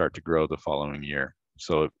when they start to grow the following year.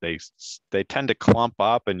 So they tend to clump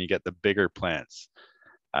up and you get the bigger plants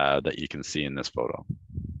that you can see in this photo.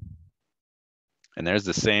 And there's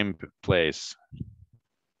the same place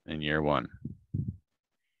in year one.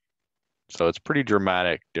 So it's pretty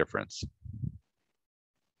dramatic difference.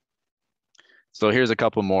 So here's a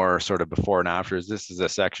couple more sort of before and afters. This is a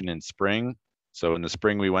section in spring. So in the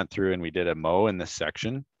spring, we went through and we did a mow in this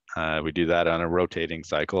section. We do that on a rotating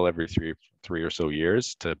cycle every three or so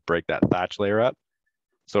years to break that thatch layer up.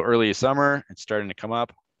 So early summer, it's starting to come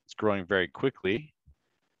up. It's growing very quickly.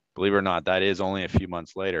 Believe it or not, that is only a few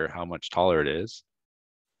months later how much taller it is.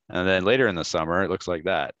 And then later in the summer, it looks like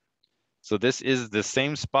that. So this is the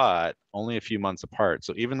same spot, only a few months apart.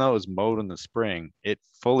 So even though it was mowed in the spring, it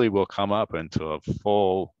fully will come up into a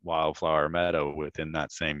full wildflower meadow within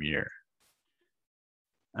that same year.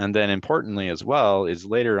 And then importantly as well is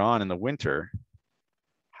later on in the winter,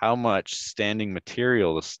 how much standing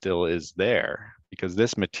material still is there, because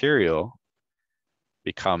this material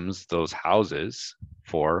becomes those houses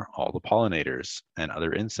for all the pollinators and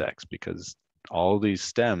other insects, because all these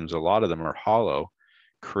stems, a lot of them are hollow,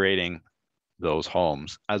 creating those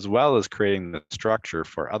homes, as well as creating the structure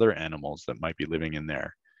for other animals that might be living in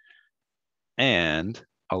there. And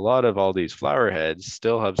a lot of all these flower heads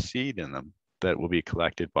still have seed in them that will be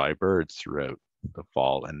collected by birds throughout the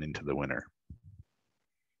fall and into the winter.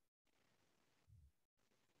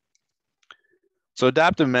 So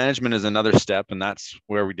adaptive management is another step, and that's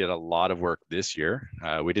where we did a lot of work this year.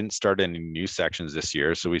 We didn't start any new sections this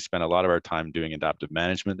year, so we spent a lot of our time doing adaptive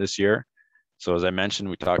management this year. So as I mentioned,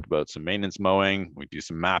 we talked about some maintenance mowing, we do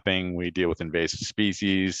some mapping, we deal with invasive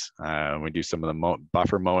species, we do some of the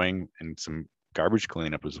buffer mowing and some garbage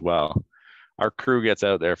cleanup as well. Our crew gets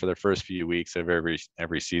out there for the first few weeks of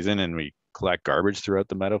every season, and we collect garbage throughout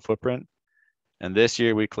the meadow footprint. And this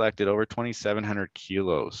year we collected over 2,700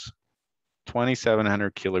 kilos,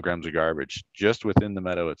 2,700 kilograms of garbage just within the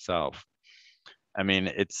meadow itself. I mean,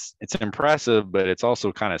 it's impressive, but it's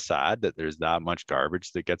also kind of sad that there's that much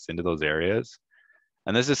garbage that gets into those areas.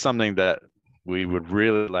 And this is something that we would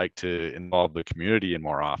really like to involve the community in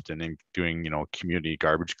more often in doing, community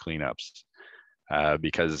garbage cleanups,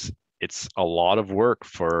 because it's a lot of work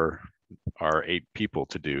for our 8 people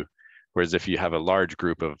to do. Whereas if you have a large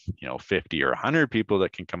group of, 50 or 100 people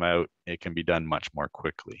that can come out, it can be done much more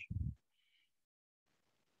quickly.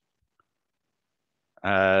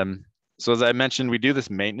 So as I mentioned, we do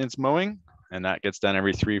this maintenance mowing, and that gets done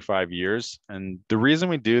every 3 to 5 years. And the reason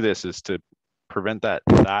we do this is to prevent that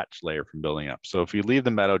thatch layer from building up. So if you leave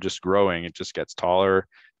the meadow just growing, it just gets taller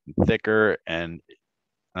and thicker. And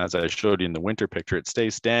as I showed you in the winter picture, it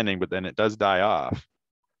stays standing, but then it does die off.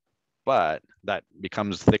 But that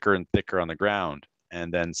becomes thicker and thicker on the ground.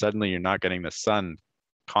 And then suddenly you're not getting the sun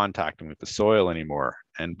contacting with the soil anymore.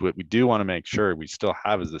 And what we do want to make sure we still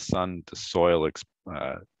have is the sun to soil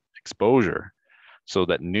exposure, so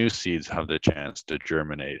that new seeds have the chance to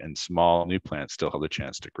germinate and small new plants still have the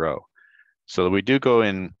chance to grow. So we do go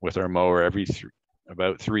in with our mower every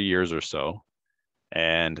about 3 years or so,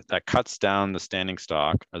 and that cuts down the standing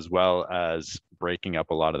stock as well as breaking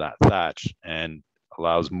up a lot of that thatch and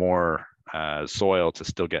allows more soil to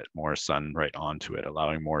still get more sun right onto it,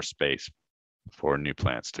 allowing more space for new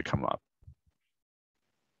plants to come up.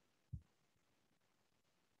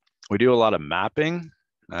 We do a lot of mapping,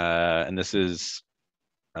 and this is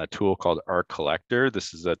a tool called Arc Collector.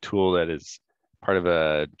 This is a tool that is part of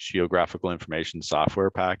a geographical information software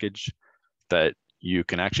package that you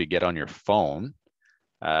can actually get on your phone.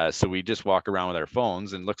 So we just walk around with our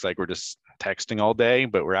phones, and it looks like we're just texting all day,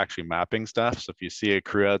 but we're actually mapping stuff. So if you see a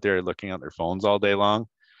crew out there looking at their phones all day long,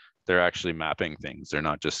 they're actually mapping things. They're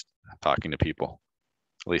not just talking to people.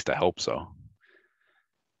 At least I hope so.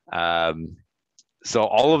 So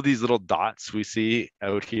all of these little dots we see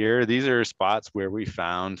out here, these are spots where we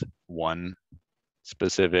found one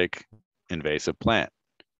specific invasive plant.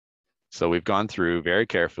 So we've gone through very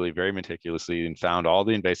carefully, very meticulously, and found all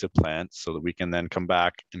the invasive plants so that we can then come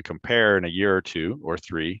back and compare in a year or 2 or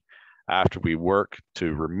 3 after we work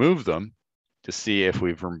to remove them to see if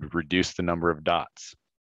we've reduced the number of dots,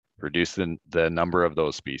 reduced the number of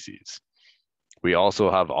those species. We also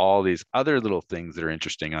have all these other little things that are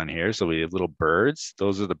interesting on here. So we have little birds.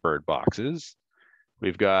 Those are the bird boxes.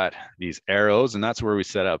 We've got these arrows, and that's where we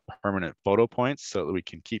set up permanent photo points so that we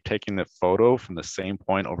can keep taking the photo from the same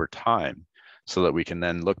point over time, so that we can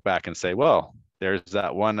then look back and say, well, there's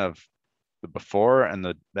that one of the before and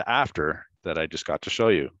the after that I just got to show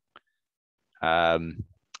you.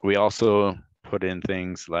 We also put in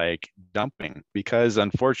things like dumping, because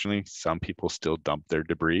unfortunately some people still dump their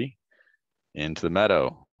debris into the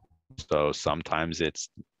meadow. So sometimes it's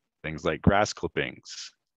things like grass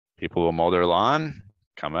clippings. People will mow their lawn,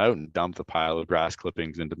 come out and dump the pile of grass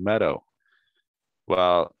clippings into the meadow.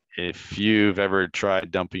 Well, if you've ever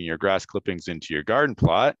tried dumping your grass clippings into your garden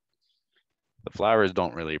plot, the flowers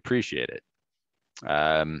don't really appreciate it.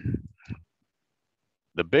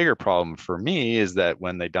 The bigger problem for me is that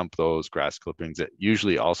when they dump those grass clippings, it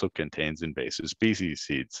usually also contains invasive species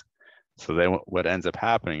seeds. So then what ends up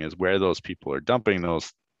happening is where those people are dumping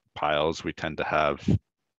those piles, we tend to have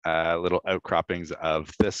little outcroppings of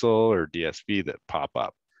thistle or DSV that pop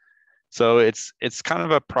up. So it's kind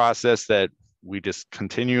of a process that we just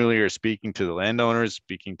continually are speaking to the landowners,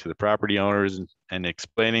 speaking to the property owners, and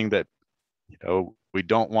explaining that, you know, we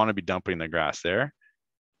don't want to be dumping the grass there.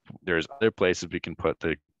 There's other places we can put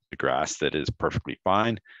the grass that is perfectly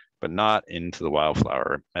fine, but not into the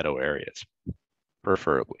wildflower meadow areas,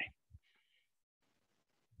 preferably.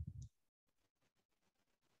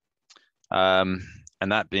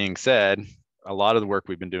 And that being said, a lot of the work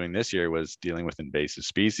we've been doing this year was dealing with invasive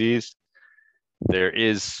species. There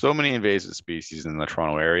is so many invasive species in the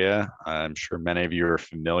Toronto area. I'm sure many of you are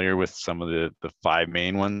familiar with some of the 5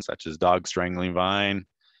 main ones, such as dog strangling vine,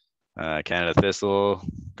 Canada thistle,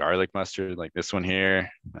 garlic mustard, like this one here,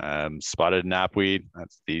 spotted knapweed,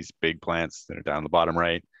 that's these big plants that are down the bottom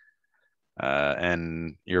right,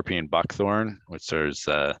 and European buckthorn, which there's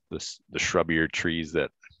the shrubbier trees that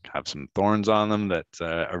have some thorns on them that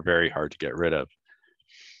are very hard to get rid of.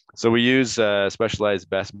 So we use specialized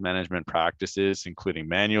best management practices, including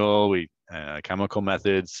manual, chemical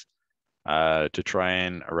methods, to try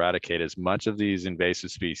and eradicate as much of these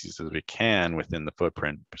invasive species as we can within the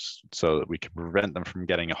footprint, so that we can prevent them from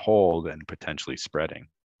getting a hold and potentially spreading.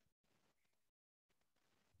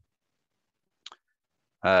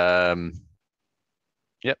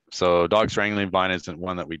 Yep, so dog strangling vine isn't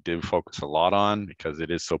one that we do focus a lot on because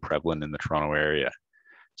it is so prevalent in the Toronto area.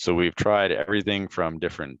 So we've tried everything from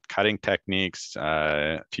different cutting techniques,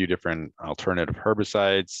 a few different alternative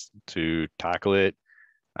herbicides to tackle it.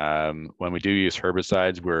 When we do use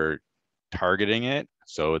herbicides, we're targeting it.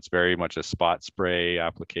 So it's very much a spot spray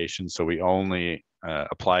application. So we only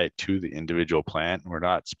apply it to the individual plant. We're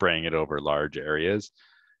not spraying it over large areas.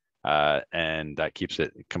 And that keeps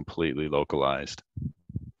it completely localized.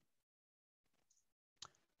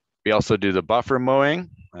 We also do the buffer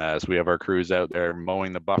mowing, as we have our crews out there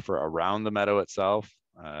mowing the buffer around the meadow itself.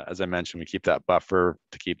 As I mentioned, we keep that buffer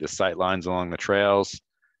to keep the sight lines along the trails,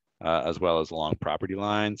 as well as along property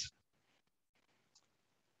lines.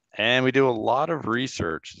 And we do a lot of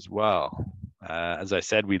research as well. As I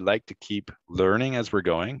said, we like to keep learning as we're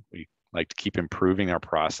going. We like to keep improving our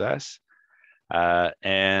process.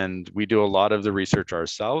 And we do a lot of the research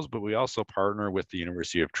ourselves, but we also partner with the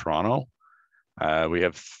University of Toronto. We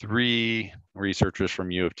have 3 researchers from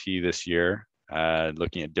U of T this year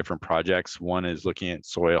looking at different projects. One is looking at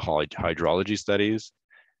soil hydrology studies,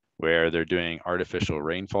 where they're doing artificial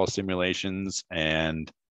rainfall simulations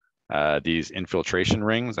and these infiltration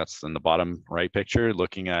rings, that's in the bottom right picture,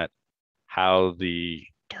 looking at how the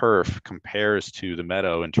turf compares to the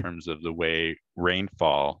meadow in terms of the way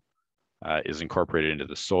rainfall is incorporated into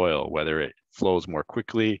the soil, whether it flows more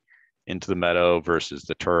quickly into the meadow versus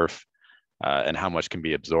the turf, and how much can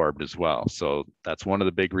be absorbed as well. So that's one of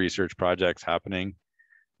the big research projects happening.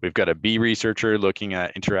 We've got a bee researcher looking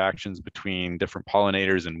at interactions between different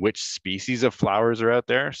pollinators and which species of flowers are out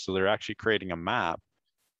there. So they're actually creating a map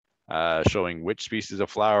showing which species of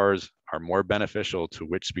flowers are more beneficial to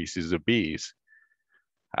which species of bees.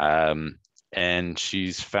 And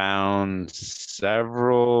she's found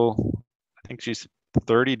several, I think she's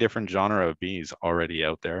 30 different genre of bees already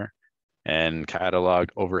out there, and cataloged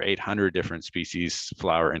over 800 different species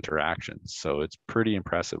flower interactions. So it's pretty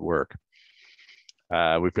impressive work.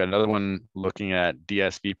 We've got another one looking at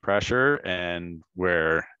DSV pressure and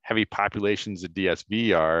where heavy populations of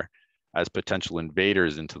DSV are as potential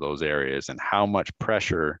invaders into those areas, and how much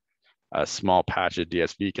pressure a small patch of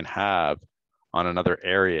DSV can have on another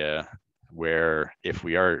area, where if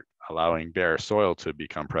we are allowing bare soil to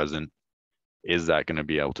become present, is that going to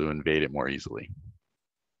be able to invade it more easily?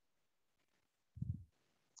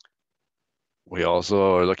 We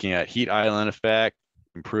also are looking at heat island effect,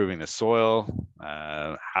 improving the soil,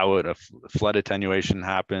 how a flood attenuation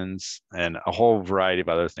happens, and a whole variety of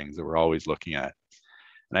other things that we're always looking at.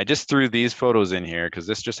 And I just threw these photos in here because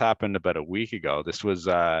this just happened about a week ago. This was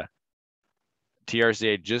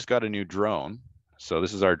TRCA just got a new drone, So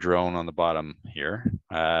this is our drone on the bottom here.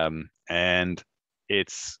 And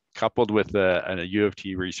it's coupled with a U of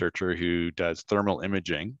T researcher who does thermal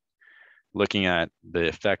imaging, looking at the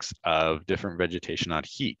effects of different vegetation on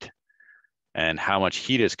heat and how much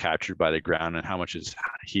heat is captured by the ground and how much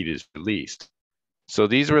heat is released. So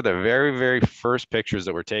these were the very, very first pictures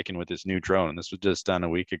that were taken with this new drone. This was just done a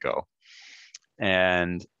week ago.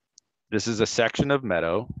 And this is a section of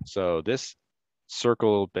meadow. So this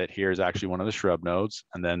circle bit here is actually one of the shrub nodes.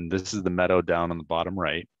 And then this is the meadow down on the bottom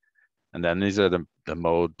right. And then these are the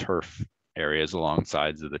mowed turf areas along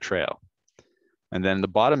sides of the trail. And then the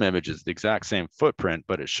bottom image is the exact same footprint,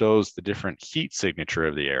 but it shows the different heat signature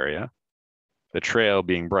of the area. The trail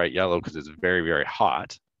being bright yellow because it's very, very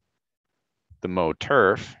hot. The mowed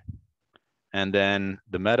turf, and then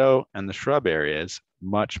the meadow and the shrub areas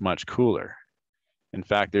much, much cooler. In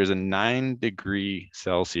fact, there's a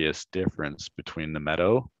 9°C difference between the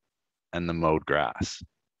meadow and the mowed grass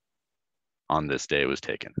on this day it was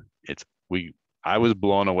taken. I was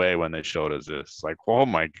blown away when they showed us this. Like, oh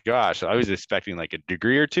my gosh, I was expecting like a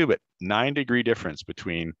degree or two, but 9° difference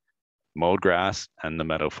between mowed grass and the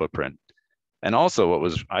meadow footprint. And also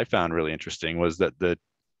what I found really interesting was that the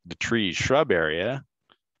tree shrub area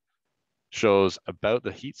shows about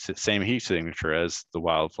the same heat signature as the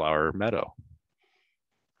wildflower meadow.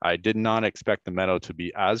 I did not expect the meadow to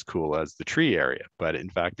be as cool as the tree area, but in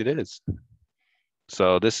fact it is.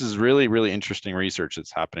 So this is really, really interesting research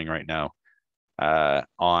that's happening right now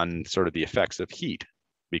on sort of the effects of heat,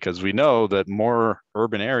 because we know that more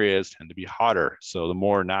urban areas tend to be hotter. So the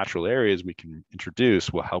more natural areas we can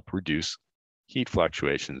introduce will help reduce heat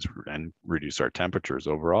fluctuations and reduce our temperatures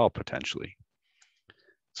overall potentially.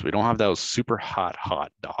 So we don't have those super hot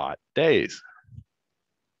days.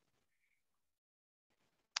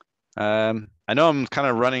 I know I'm kind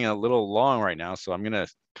of running a little long right now, so I'm going to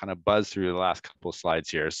kind of buzz through the last couple of slides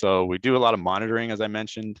here. So we do a lot of monitoring, as I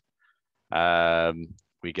mentioned.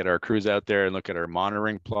 We get our crews out there and look at our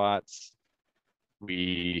monitoring plots.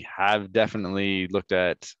 We have definitely looked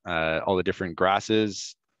at all the different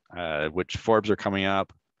grasses, which forbs are coming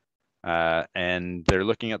up, and they're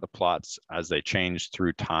looking at the plots as they change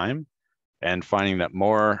through time and finding that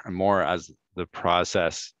more and more as the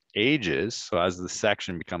process ages, so as the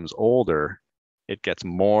section becomes older, it gets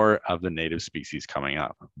more of the native species coming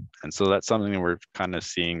up. And so that's something that we're kind of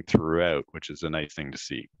seeing throughout, which is a nice thing to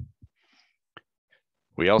see.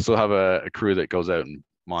 We also have a crew that goes out and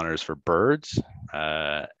monitors for birds.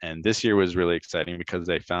 And this year was really exciting because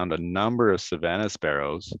they found a number of savanna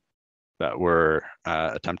sparrows that were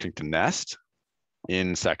attempting to nest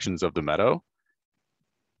in sections of the meadow.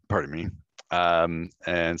 Pardon me.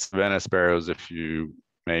 And savanna sparrows, if you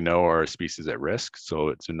may know, are a species at risk. So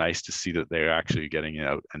it's nice to see that they're actually getting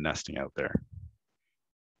out and nesting out there.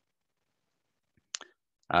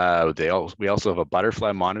 We also have a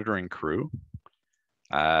butterfly monitoring crew.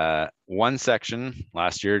 One section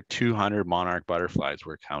last year, 200 monarch butterflies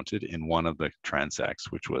were counted in one of the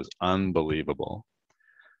transects, which was unbelievable.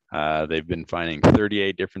 They've been finding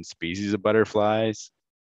 38 different species of butterflies.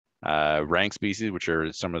 Rank species, which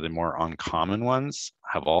are some of the more uncommon ones,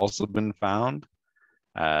 have also been found.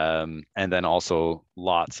 And then also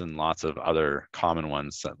lots and lots of other common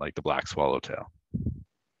ones like the black swallowtail.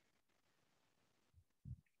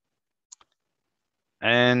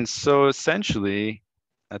 And so essentially,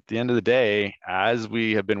 at the end of the day, as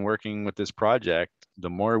we have been working with this project, the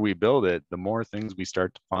more we build it, the more things we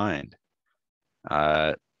start to find.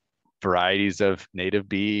 Varieties of native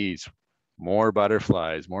bees, more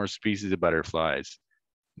butterflies, more species of butterflies,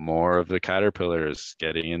 more of the caterpillars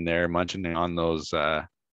getting in there, munching on those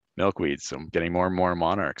milkweeds, so getting more and more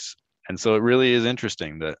monarchs. And so it really is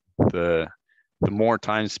interesting that the more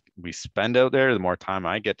time we spend out there, the more time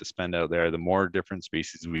I get to spend out there, the more different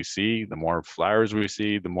species we see, the more flowers we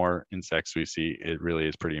see, the more insects we see. It really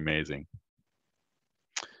is pretty amazing.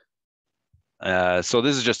 So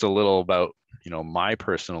this is just a little about, my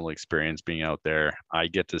personal experience being out there. I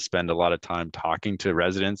get to spend a lot of time talking to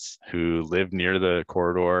residents who live near the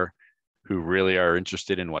corridor, who really are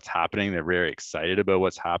interested in what's happening. They're very excited about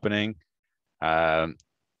what's happening. I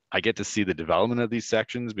get to see the development of these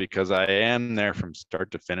sections because I am there from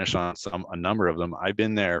start to finish on a number of them. I've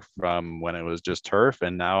been there from when it was just turf,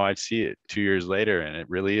 and now I see it 2 years later, and it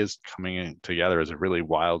really is coming together as a really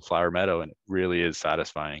wildflower meadow, and it really is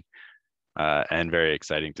satisfying and very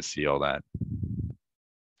exciting to see all that.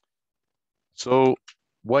 So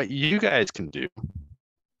what you guys can do,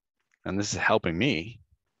 and this is helping me,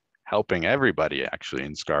 helping everybody actually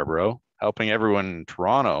in Scarborough, helping everyone in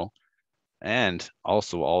Toronto, and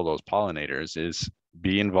also all those pollinators, is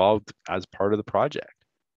be involved as part of the project.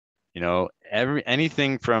 You know,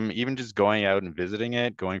 anything from even just going out and visiting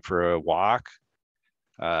it, going for a walk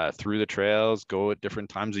through the trails, go at different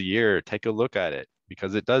times of year, take a look at it,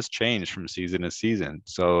 because it does change from season to season.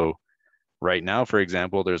 So right now, for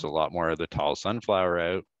example, there's a lot more of the tall sunflower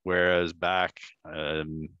out, whereas back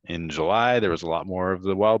in July, there was a lot more of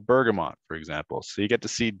the wild bergamot, for example. So you get to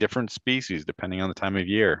see different species depending on the time of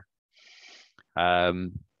year.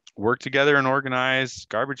 Work together and organize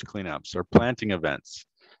garbage cleanups or planting events.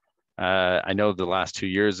 I know the last 2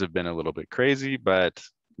 years have been a little bit crazy, but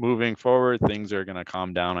moving forward, things are going to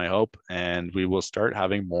calm down, I hope, and we will start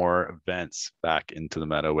having more events back into the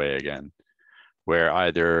Meadoway again, where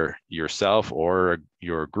either yourself or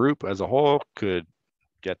your group as a whole could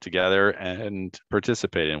get together and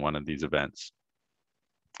participate in one of these events.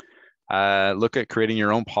 Look at creating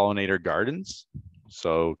your own pollinator gardens.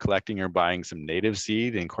 So collecting or buying some native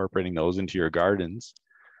seed, incorporating those into your gardens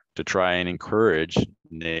to try and encourage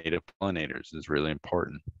native pollinators is really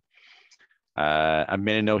important. I've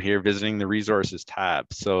made a note here, visiting the resources tab.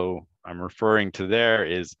 So I'm referring to there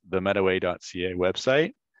is the meadoway.ca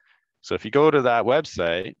website. So if you go to that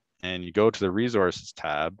website and you go to the resources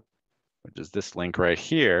tab, which is this link right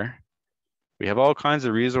here, we have all kinds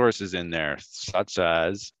of resources in there, such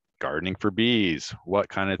as gardening for bees, what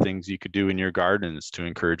kind of things you could do in your gardens to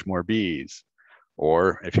encourage more bees.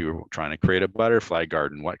 Or if you're trying to create a butterfly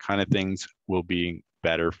garden, what kind of things will be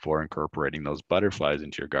better for incorporating those butterflies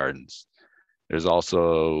into your gardens? There's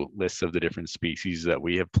also lists of the different species that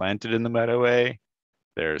we have planted in the Meadoway.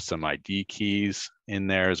 There's some ID keys in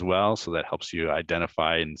there as well, so that helps you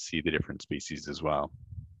identify and see the different species as well.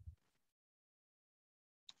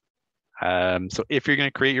 So if you're going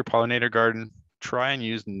to create your pollinator garden, try and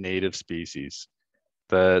use native species.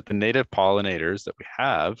 The native pollinators that we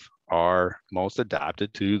have are most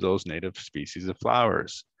adapted to those native species of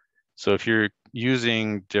flowers. So if you're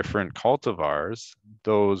using different cultivars,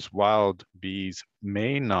 those wild bees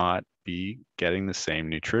may not be getting the same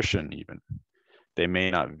nutrition even. They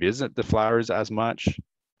may not visit the flowers as much.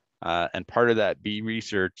 And part of that bee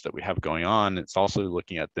research that we have going on, it's also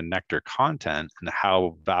looking at the nectar content and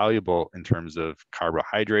how valuable in terms of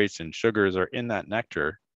carbohydrates and sugars are in that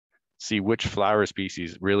nectar. See which flower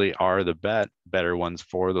species really are the better ones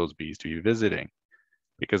for those bees to be visiting.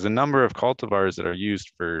 Because a number of cultivars that are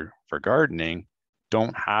used for gardening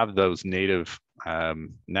don't have those native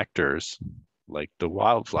nectars like the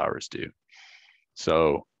wildflowers do.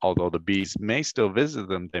 So although the bees may still visit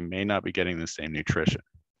them, they may not be getting the same nutrition.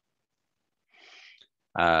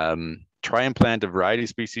 Try and plant a variety of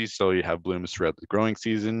species so you have blooms throughout the growing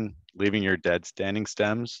season, leaving your dead standing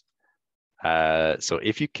stems. So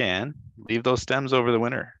if you can, leave those stems over the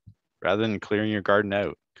winter rather than clearing your garden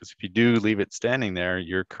out. Because if you do leave it standing there,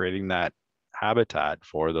 you're creating that habitat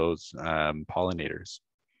for those pollinators.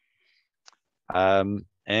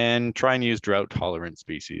 And try and use drought tolerant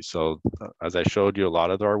species. So as I showed you, a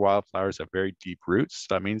lot of our wildflowers have very deep roots.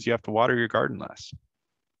 That means you have to water your garden less.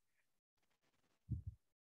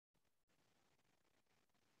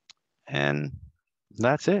 And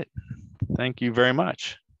that's it. Thank you very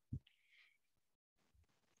much.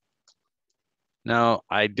 Now,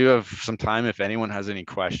 I do have some time if anyone has any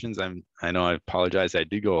questions. I know I apologize, I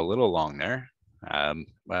do go a little long there,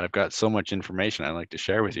 but I've got so much information I'd like to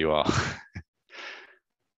share with you all.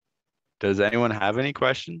 Does anyone have any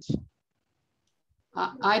questions?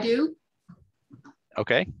 I do.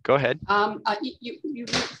 Okay, go ahead. You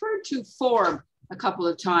referred to forb a couple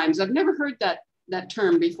of times. I've never heard that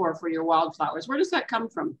term before for your wildflowers. Where does that come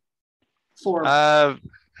from? Forb.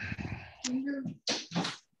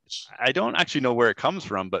 I don't actually know where it comes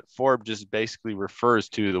from, but forb just basically refers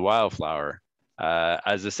to the wildflower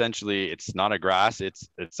as essentially it's not a grass. It's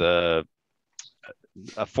a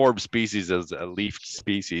forb species is a leafed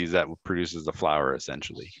species that produces a flower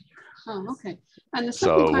essentially. Oh, okay. And the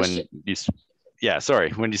second question.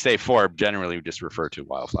 When you say forb, generally we just refer to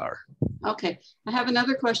wildflower. Okay, I have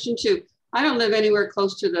another question too. I don't live anywhere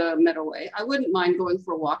close to the Meadoway. I wouldn't mind going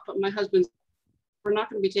for a walk, but my husband's, we're not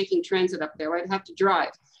going to be taking transit up there. I'd have to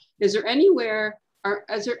drive. Is there any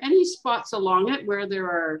spots along it where there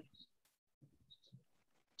are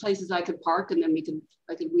places I could park and then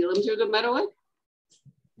I could wheel them through the Meadoway?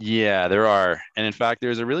 Yeah, there are. And in fact,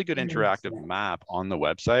 there's a really good interactive map on the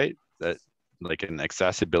website that like an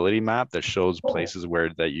accessibility map that shows places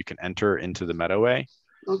that you can enter into the Meadoway.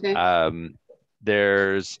 Okay.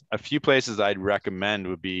 There's a few places I'd recommend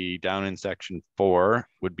would be down in section 4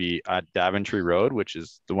 would be at Daventry Road, which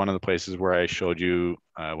is one of the places where I showed you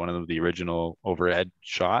one of the original overhead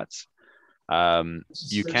shots.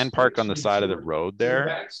 You can park on the side of the road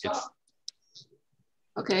there.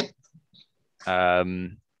 Okay.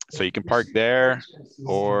 So you can park there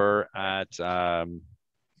or at, what's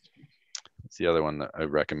the other one that I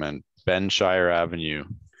recommend? Benshire Avenue.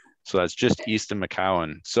 So that's just east of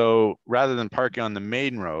McCowan. So rather than parking on the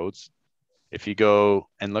main roads, if you go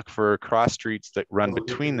and look for cross streets that run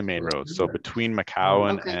between the main roads, so between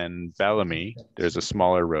McCowan and Bellamy, there's a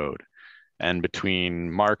smaller road. And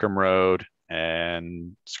between Markham Road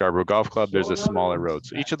and Scarborough Golf Club, there's a smaller road.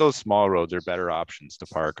 So each of those small roads are better options to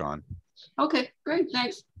park on. Okay, great,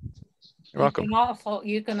 thanks. You're welcome.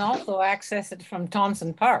 You can also access it from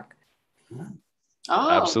Thompson Park. Oh,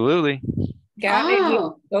 Absolutely.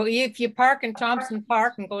 So if you park in Thompson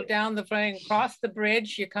Park and go down the front and cross the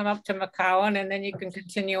bridge, you come up to McCowan, and then you can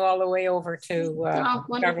continue all the way over to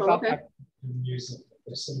wonderful. Okay.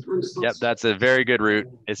 Yep, that's a very good route.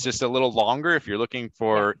 It's just a little longer if you're looking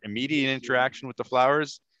for immediate interaction with the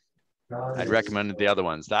flowers. I'd recommend the other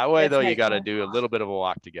ones. That way, though, you got to do a little bit of a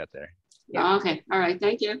walk to get there. Yeah. Okay. All right.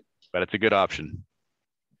 Thank you. But it's a good option.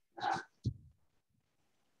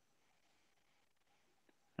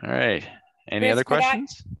 All right. Any Chris, other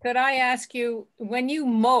questions? Could I ask you, when you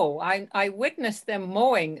mow, I witnessed them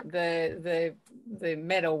mowing the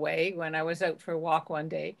Meadoway when I was out for a walk one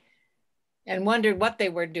day and wondered what they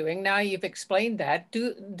were doing. Now you've explained that.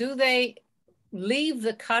 Do they leave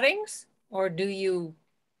the cuttings or do you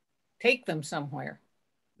take them somewhere?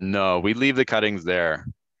 No, we leave the cuttings there.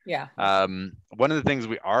 Yeah. One of the things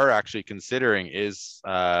we are actually considering is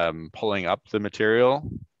pulling up the material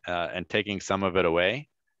and taking some of it away.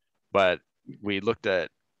 But we looked at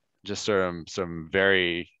just some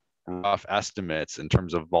very rough estimates in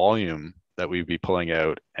terms of volume that we'd be pulling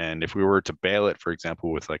out. And if we were to bale it, for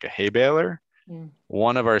example, with like a hay baler,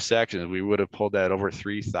 one of our sections, we would have pulled out over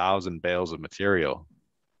 3,000 bales of material.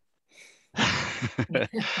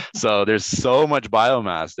 So there's so much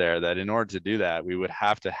biomass there that in order to do that, we would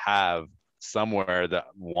have to have somewhere that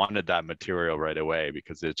wanted that material right away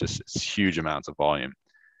because it's huge amounts of volume.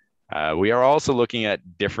 We are also looking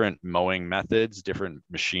at different mowing methods, different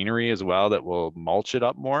machinery as well that will mulch it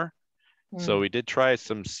up more. So we did try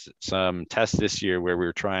some tests this year where we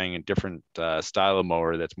were trying a different style of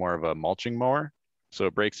mower that's more of a mulching mower. So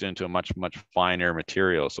it breaks it into a much finer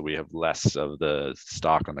material. So we have less of the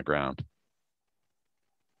stock on the ground.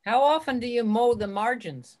 How often do you mow the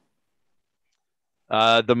margins?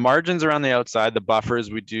 The margins around the outside, the buffers,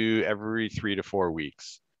 we do every 3 to 4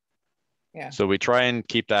 weeks. Yeah. So we try and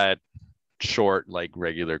keep that short, like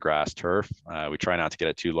regular grass turf. We try not to get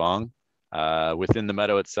it too long. Within the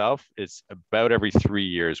meadow itself, it's about every 3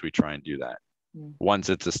 years we try and do that once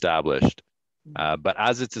it's established. But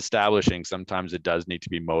as it's establishing, sometimes it does need to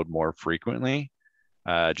be mowed more frequently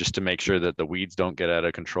just to make sure that the weeds don't get out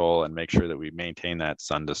of control and make sure that we maintain that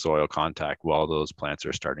sun to soil contact while those plants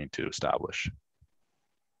are starting to establish.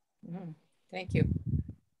 Thank you.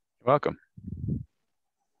 You're welcome.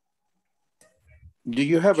 Do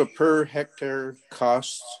you have a per hectare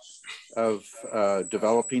cost of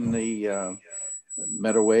developing the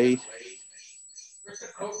Meadoway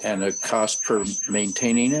and a cost per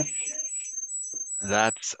maintaining it?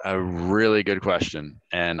 That's a really good question.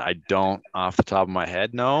 And I don't off the top of my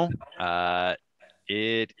head know.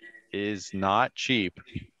 It is not cheap.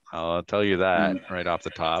 I'll tell you that right off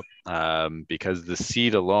the top, because the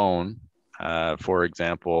seed alone, for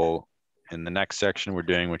example, in the next section we're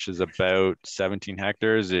doing, which is about 17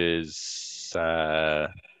 hectares, is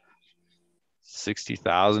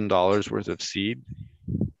 $60,000 worth of seed.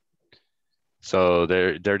 So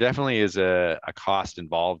there definitely is a cost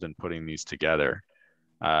involved in putting these together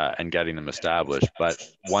and getting them established. But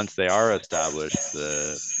once they are established,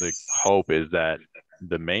 the hope is that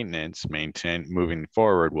the maintenance moving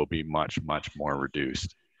forward will be much more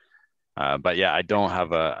reduced. But yeah, I don't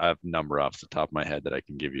have a number off the top of my head that I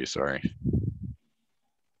can give you. Sorry.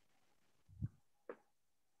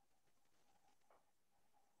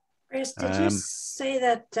 Chris, did you say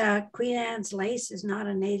that Queen Anne's lace is not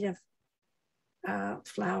a native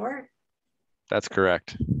flower? That's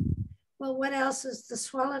correct. Well, what else is the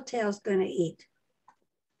swallowtail's going to eat?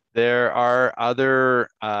 There are other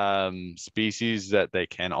species that they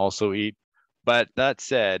can also eat. But that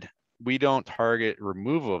said, we don't target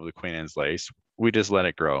removal of the Queen Anne's lace. We just let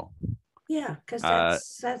it grow. Yeah, because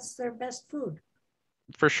that's their best food.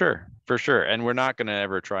 For sure. And we're not going to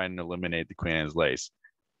ever try and eliminate the Queen Anne's lace.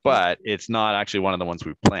 But it's not actually one of the ones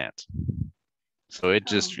we plant. So it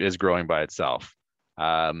just is growing by itself.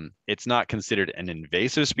 It's not considered an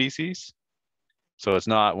invasive species. So it's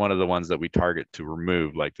not one of the ones that we target to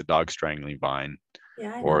remove, like the dog strangling vine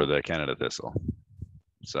or the Canada thistle.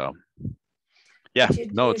 So yeah,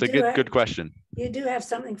 it's a good question. You do have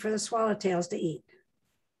something for the swallowtails to eat.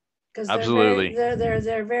 Because Absolutely.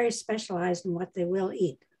 they're very specialized in what they will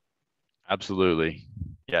eat. Absolutely.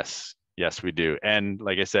 Yes. Yes, we do. And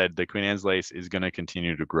like I said, the Queen Anne's lace is going to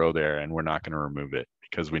continue to grow there, and we're not going to remove it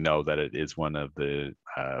because we know that it is one of the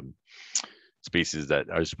species that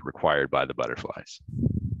is required by the butterflies.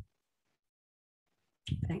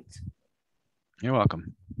 Thanks. You're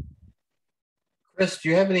welcome. Chris, do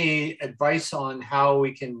you have any advice on how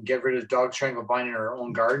we can get rid of dog strangle vine in our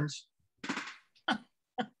own gardens?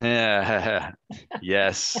 Yeah.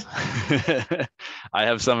 Yes. I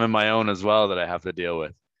have some in my own as well that I have to deal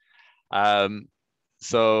with.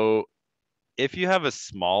 So if you have a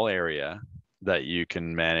small area that you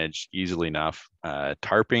can manage easily enough,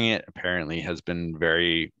 tarping it apparently has been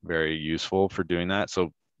very, very useful for doing that.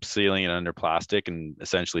 So sealing it under plastic and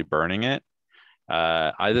essentially burning it,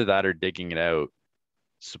 either that or digging it out.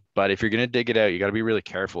 So, but if you're going to dig it out, you got to be really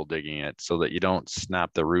careful digging it so that you don't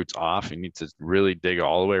snap the roots off. You need to really dig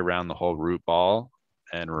all the way around the whole root ball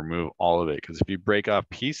and remove all of it. Because if you break off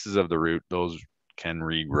pieces of the root, those can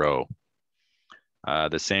regrow.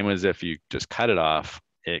 The same as if you just cut it off,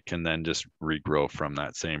 it can then just regrow from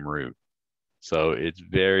that same root. So it's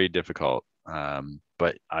very difficult.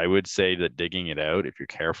 But I would say that digging it out, if you're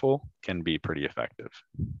careful, can be pretty effective.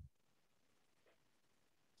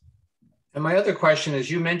 And my other question is,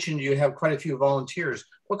 you mentioned you have quite a few volunteers.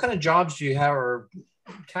 What kind of jobs do you have, or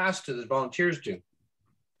tasks do the volunteers do?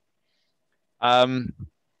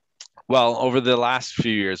 Well, over the last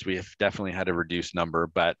few years, we have definitely had a reduced number,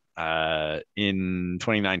 but in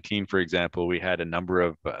 2019, for example, we had a number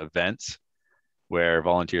of events where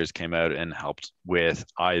volunteers came out and helped with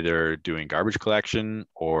either doing garbage collection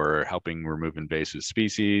or helping remove invasive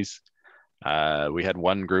species. We had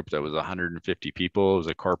one group that was 150 people. It was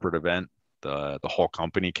a corporate event. The whole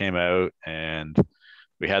company came out, and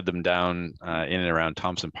we had them down in and around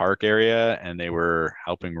Thompson Park area, and they were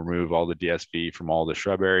helping remove all the DSV from all the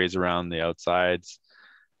shrub areas around the outsides,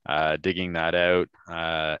 digging that out,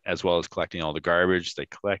 as well as collecting all the garbage. They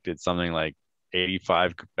collected something like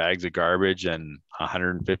 85 bags of garbage and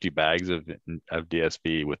 150 bags of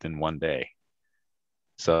DSV within one day.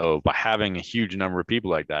 So by having a huge number of people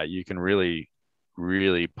like that, you can really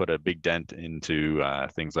put a big dent into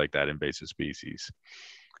things like that invasive species.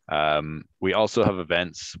 We also have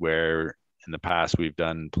events where in the past we've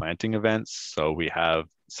done planting events. So we have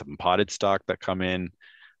some potted stock that come in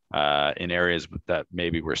areas that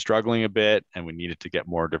maybe we're struggling a bit and we needed to get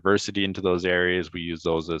more diversity into those areas. We use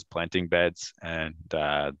those as planting beds, and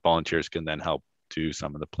volunteers can then help do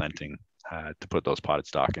some of the planting to put those potted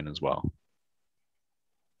stock in as well.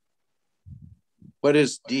 What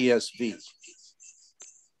is DSV?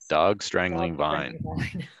 Dog strangling vine.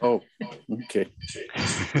 Oh, okay.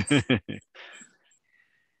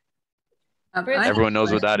 Everyone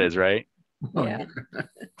knows what that is, right? Yeah.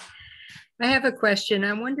 I have a question.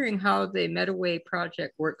 I'm wondering how the Meadoway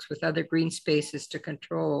project works with other green spaces to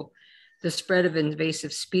control the spread of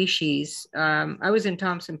invasive species. I was in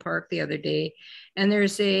Thompson Park the other day, and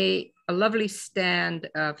there's a lovely stand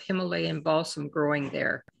of Himalayan balsam growing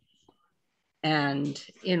there. And,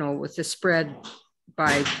 you know, with the spread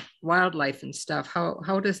by wildlife and stuff,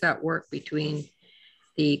 how does that work between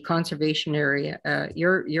the conservation area,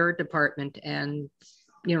 your department, and,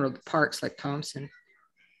 you know, the parks like Thompson?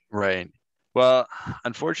 Right. Well,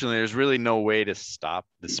 unfortunately, there's really no way to stop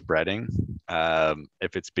the spreading.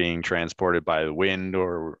 If it's being transported by the wind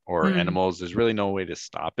or animals, there's really no way to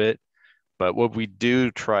stop it. But what we do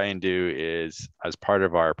try and do is, as part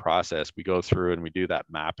of our process, we go through and we do that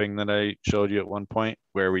mapping that I showed you at one point,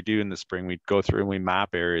 where we do in the spring, we go through and we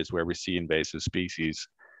map areas where we see invasive species.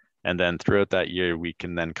 And then throughout that year, we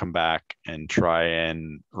can then come back and try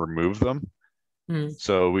and remove them.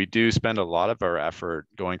 So we do spend a lot of our effort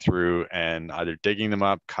going through and either digging them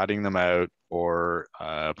up, cutting them out, or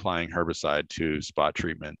applying herbicide to spot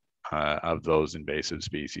treatment of those invasive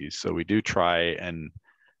species. So we do try and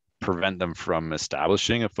prevent them from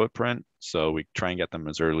establishing a footprint. So we try and get them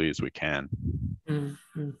as early as we can.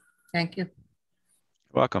 Thank you. You're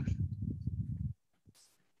welcome.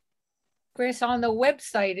 Chris, on the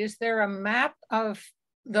website, is there a map of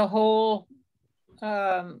the whole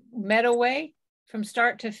Meadoway from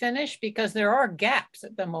start to finish? Because there are gaps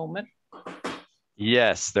at the moment.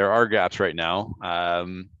 Yes, there are gaps right now.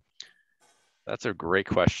 That's a great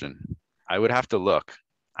question. I would have to look.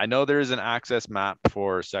 I know there is an access map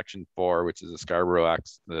for section 4, which is the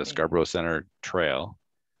Scarborough Center Trail.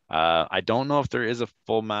 I don't know if there is a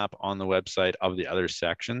full map on the website of the other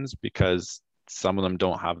sections because some of them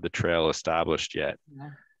don't have the trail established yet.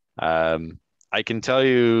 I can tell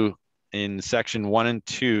you in section 1 and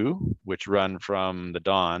 2, which run from the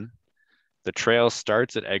Dawn The trail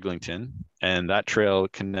starts at Eglinton, and that trail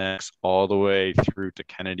connects all the way through to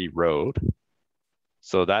Kennedy Road.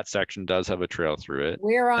 So that section does have a trail through it.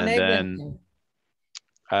 We're on and Eglinton.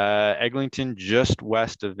 Then Eglinton, just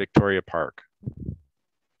west of Victoria Park.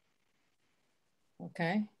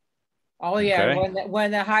 Okay. Oh yeah, Okay. where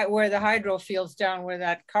the hydro field's down, where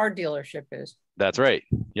that car dealership is. That's right.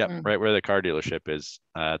 Yep, right where the car dealership is,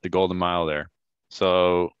 at the Golden Mile there.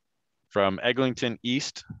 So from Eglinton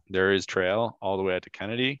east, there is trail all the way out to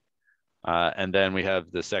Kennedy. And then we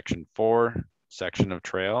have the section 4 section of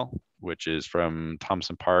trail, which is from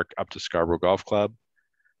Thompson Park up to Scarborough Golf Club.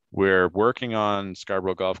 We're working on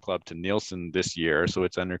Scarborough Golf Club to Nielsen this year, so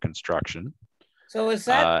it's under construction. So is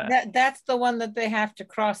that's the one that they have to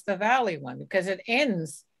cross the valley one, because it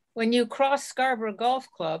ends when you cross Scarborough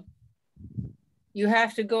Golf Club. You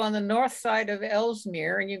have to go on the north side of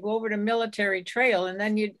Ellesmere and you go over to Military Trail, and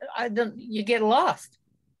then you get lost.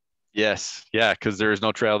 Yes, yeah, because there is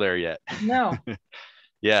no trail there yet. No.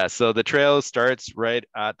 Yeah, so the trail starts right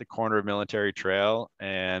at the corner of Military Trail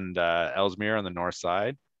and Ellesmere on the north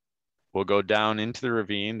side. We'll go down into the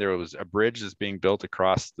ravine. There was a bridge that's being built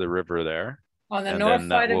across the river there. On the north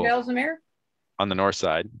side of Ellesmere? On the north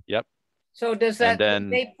side, yep. So does that,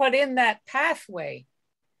 they put in that pathway?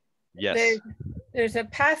 Yes. There's a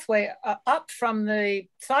pathway up from the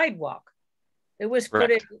sidewalk. It was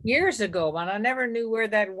put in years ago, and I never knew where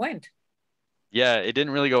that went. Yeah, it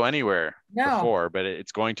didn't really go anywhere before, but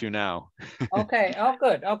it's going to now. Okay. Oh,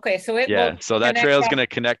 good. Okay, so so that trail is going to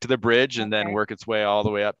connect to the bridge and then work its way all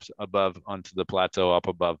the way up above onto the plateau up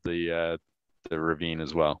above the ravine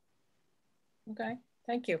as well. Okay,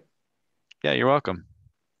 thank you. Yeah, you're welcome.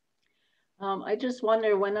 I just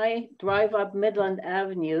wonder, when I drive up Midland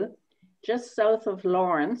Avenue, just south of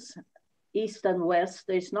Lawrence, east and west,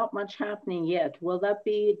 there's not much happening yet. Will that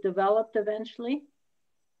be developed eventually?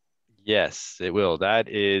 Yes, it will. That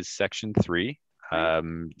is section 3.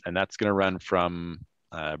 And that's going to run from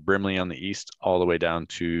Brimley on the east all the way down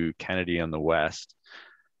to Kennedy on the west.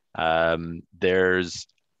 There's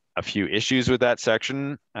a few issues with that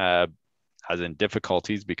section, as in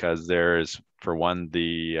difficulties, because there's, for one,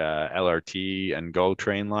 the LRT and GO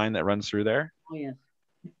train line that runs through there. Oh, yeah.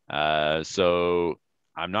 So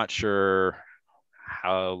I'm not sure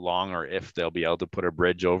how long or if they'll be able to put a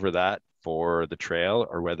bridge over that for the trail,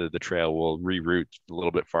 or whether the trail will reroute a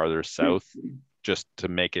little bit farther south just to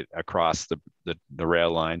make it across the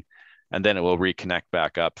rail line, and then it will reconnect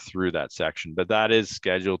back up through that section. But that is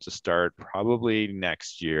scheduled to start probably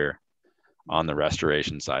next year on the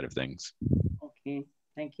restoration side of things. Okay,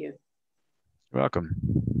 thank you. You're welcome.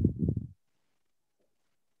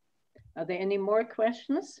 Are there any more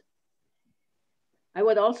questions? I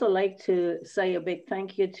would also like to say a big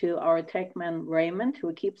thank you to our tech man, Raymond,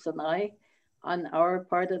 who keeps an eye on our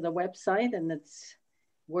part of the website, and it's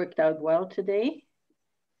worked out well today.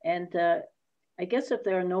 And I guess if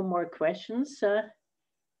there are no more questions,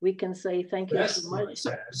 we can say thank you so much.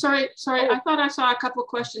 Sorry, I thought I saw a couple of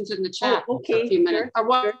questions in the chat. Oh, okay. For a few minutes.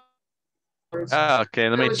 Okay,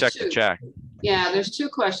 let me check the chat. Yeah, there's 2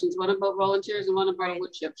 questions, one about volunteers and one about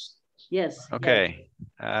wood chips. Yes. Okay.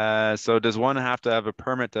 Yes. So does one have to have a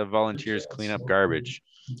permit to have volunteers clean up garbage?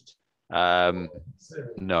 No,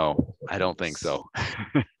 I don't think so.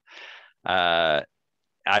 I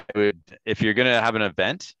would, if you're going to have an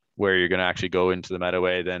event where you're going to actually go into the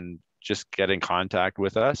Meadoway, then just get in contact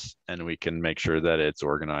with us and we can make sure that it's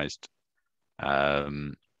organized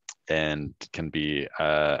and can be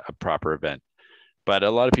a proper event. But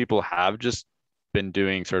a lot of people have just been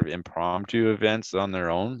doing sort of impromptu events on their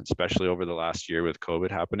own, especially over the last year with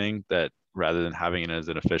COVID happening, that rather than having it as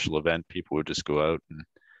an official event, people would just go out and,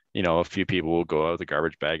 you know, a few people will go out with a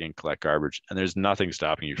garbage bag and collect garbage, and there's nothing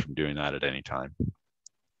stopping you from doing that at any time.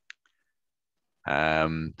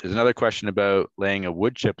 There's another question about laying a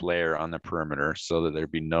wood chip layer on the perimeter so that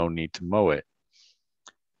there'd be no need to mow it.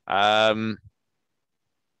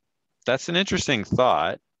 That's an interesting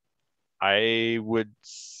thought. I would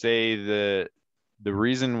say the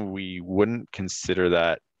reason we wouldn't consider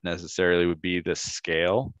that necessarily would be the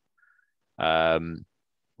scale.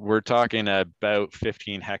 We're talking about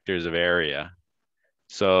 15 hectares of area.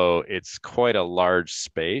 So it's quite a large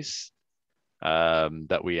space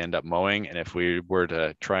that we end up mowing. And if we were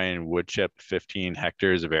to try and wood chip 15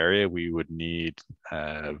 hectares of area, we would need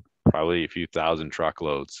probably a few thousand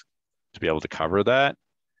truckloads to be able to cover that.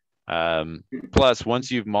 Plus,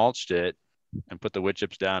 once you've mulched it and put the wood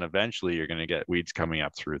chips down, eventually you're going to get weeds coming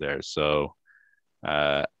up through there. So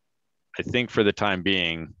I think for the time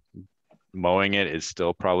being, mowing it is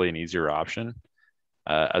still probably an easier option.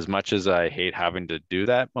 As much as I hate having to do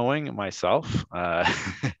that mowing myself,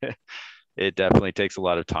 it definitely takes a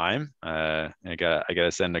lot of time. I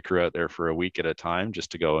gotta send a crew out there for a week at a time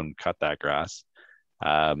just to go and cut that grass.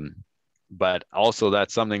 But also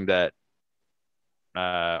that's something that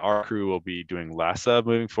our crew will be doing less of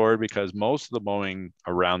moving forward, because most of the mowing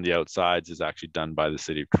around the outsides is actually done by the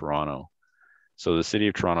City of Toronto. So the City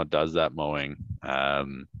of Toronto does that mowing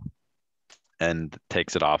and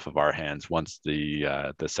takes it off of our hands once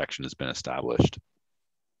the section has been established.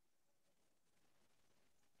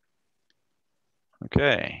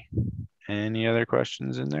 Okay, any other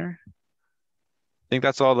questions in there? I think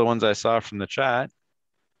that's all the ones I saw from the chat.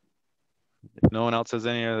 If no one else has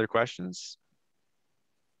any other questions.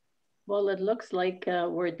 Well, it looks like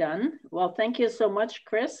we're done. Well, thank you so much,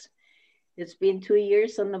 Chris. It's been 2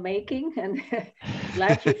 years in the making, and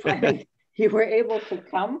glad you were able to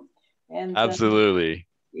come. And absolutely.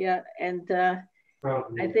 Yeah, and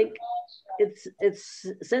I think it's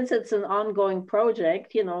since it's an ongoing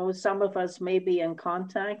project, you know, some of us may be in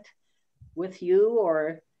contact with you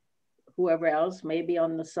or whoever else may be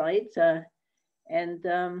on the site, and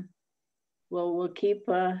we'll keep.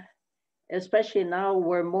 Especially now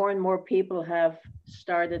where more and more people have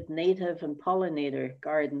started native and pollinator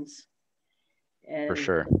gardens. And for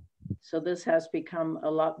sure. So this has become a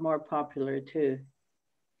lot more popular too.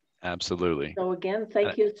 Absolutely. So again,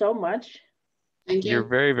 thank you so much. Thank you. You're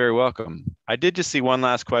very, very welcome. I did just see one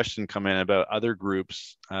last question come in about other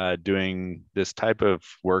groups doing this type of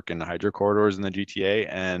work in the hydro corridors in the GTA.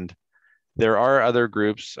 And there are other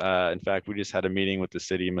groups. In fact, we just had a meeting with the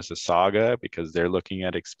city of Mississauga because they're looking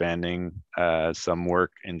at expanding some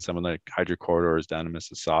work in some of the hydro corridors down in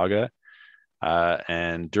Mississauga.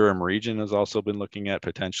 And Durham region has also been looking at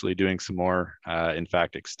potentially doing some more, in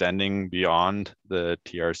fact, extending beyond the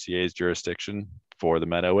TRCA's jurisdiction for the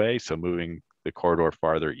Meadoway, so moving the corridor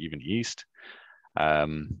farther even east. A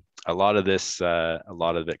lot of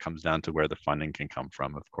it comes down to where the funding can come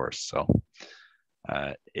from, of course. So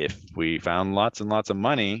if we found lots and lots of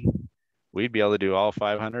money, we'd be able to do all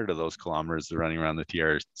 500 of those kilometers running around the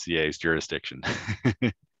TRCA's jurisdiction.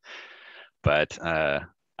 But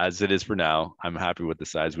as it is for now, I'm happy with the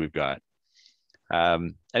size we've got.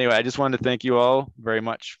 Anyway, I just wanted to thank you all very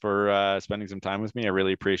much for spending some time with me. I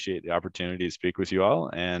really appreciate the opportunity to speak with you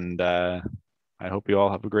all. And I hope you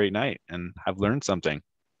all have a great night and have learned something.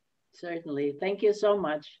 Certainly. Thank you so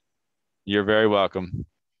much. You're very welcome.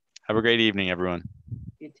 Have a great evening, everyone.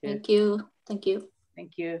 You too. Thank you. Thank you.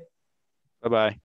 Thank you. Bye-bye.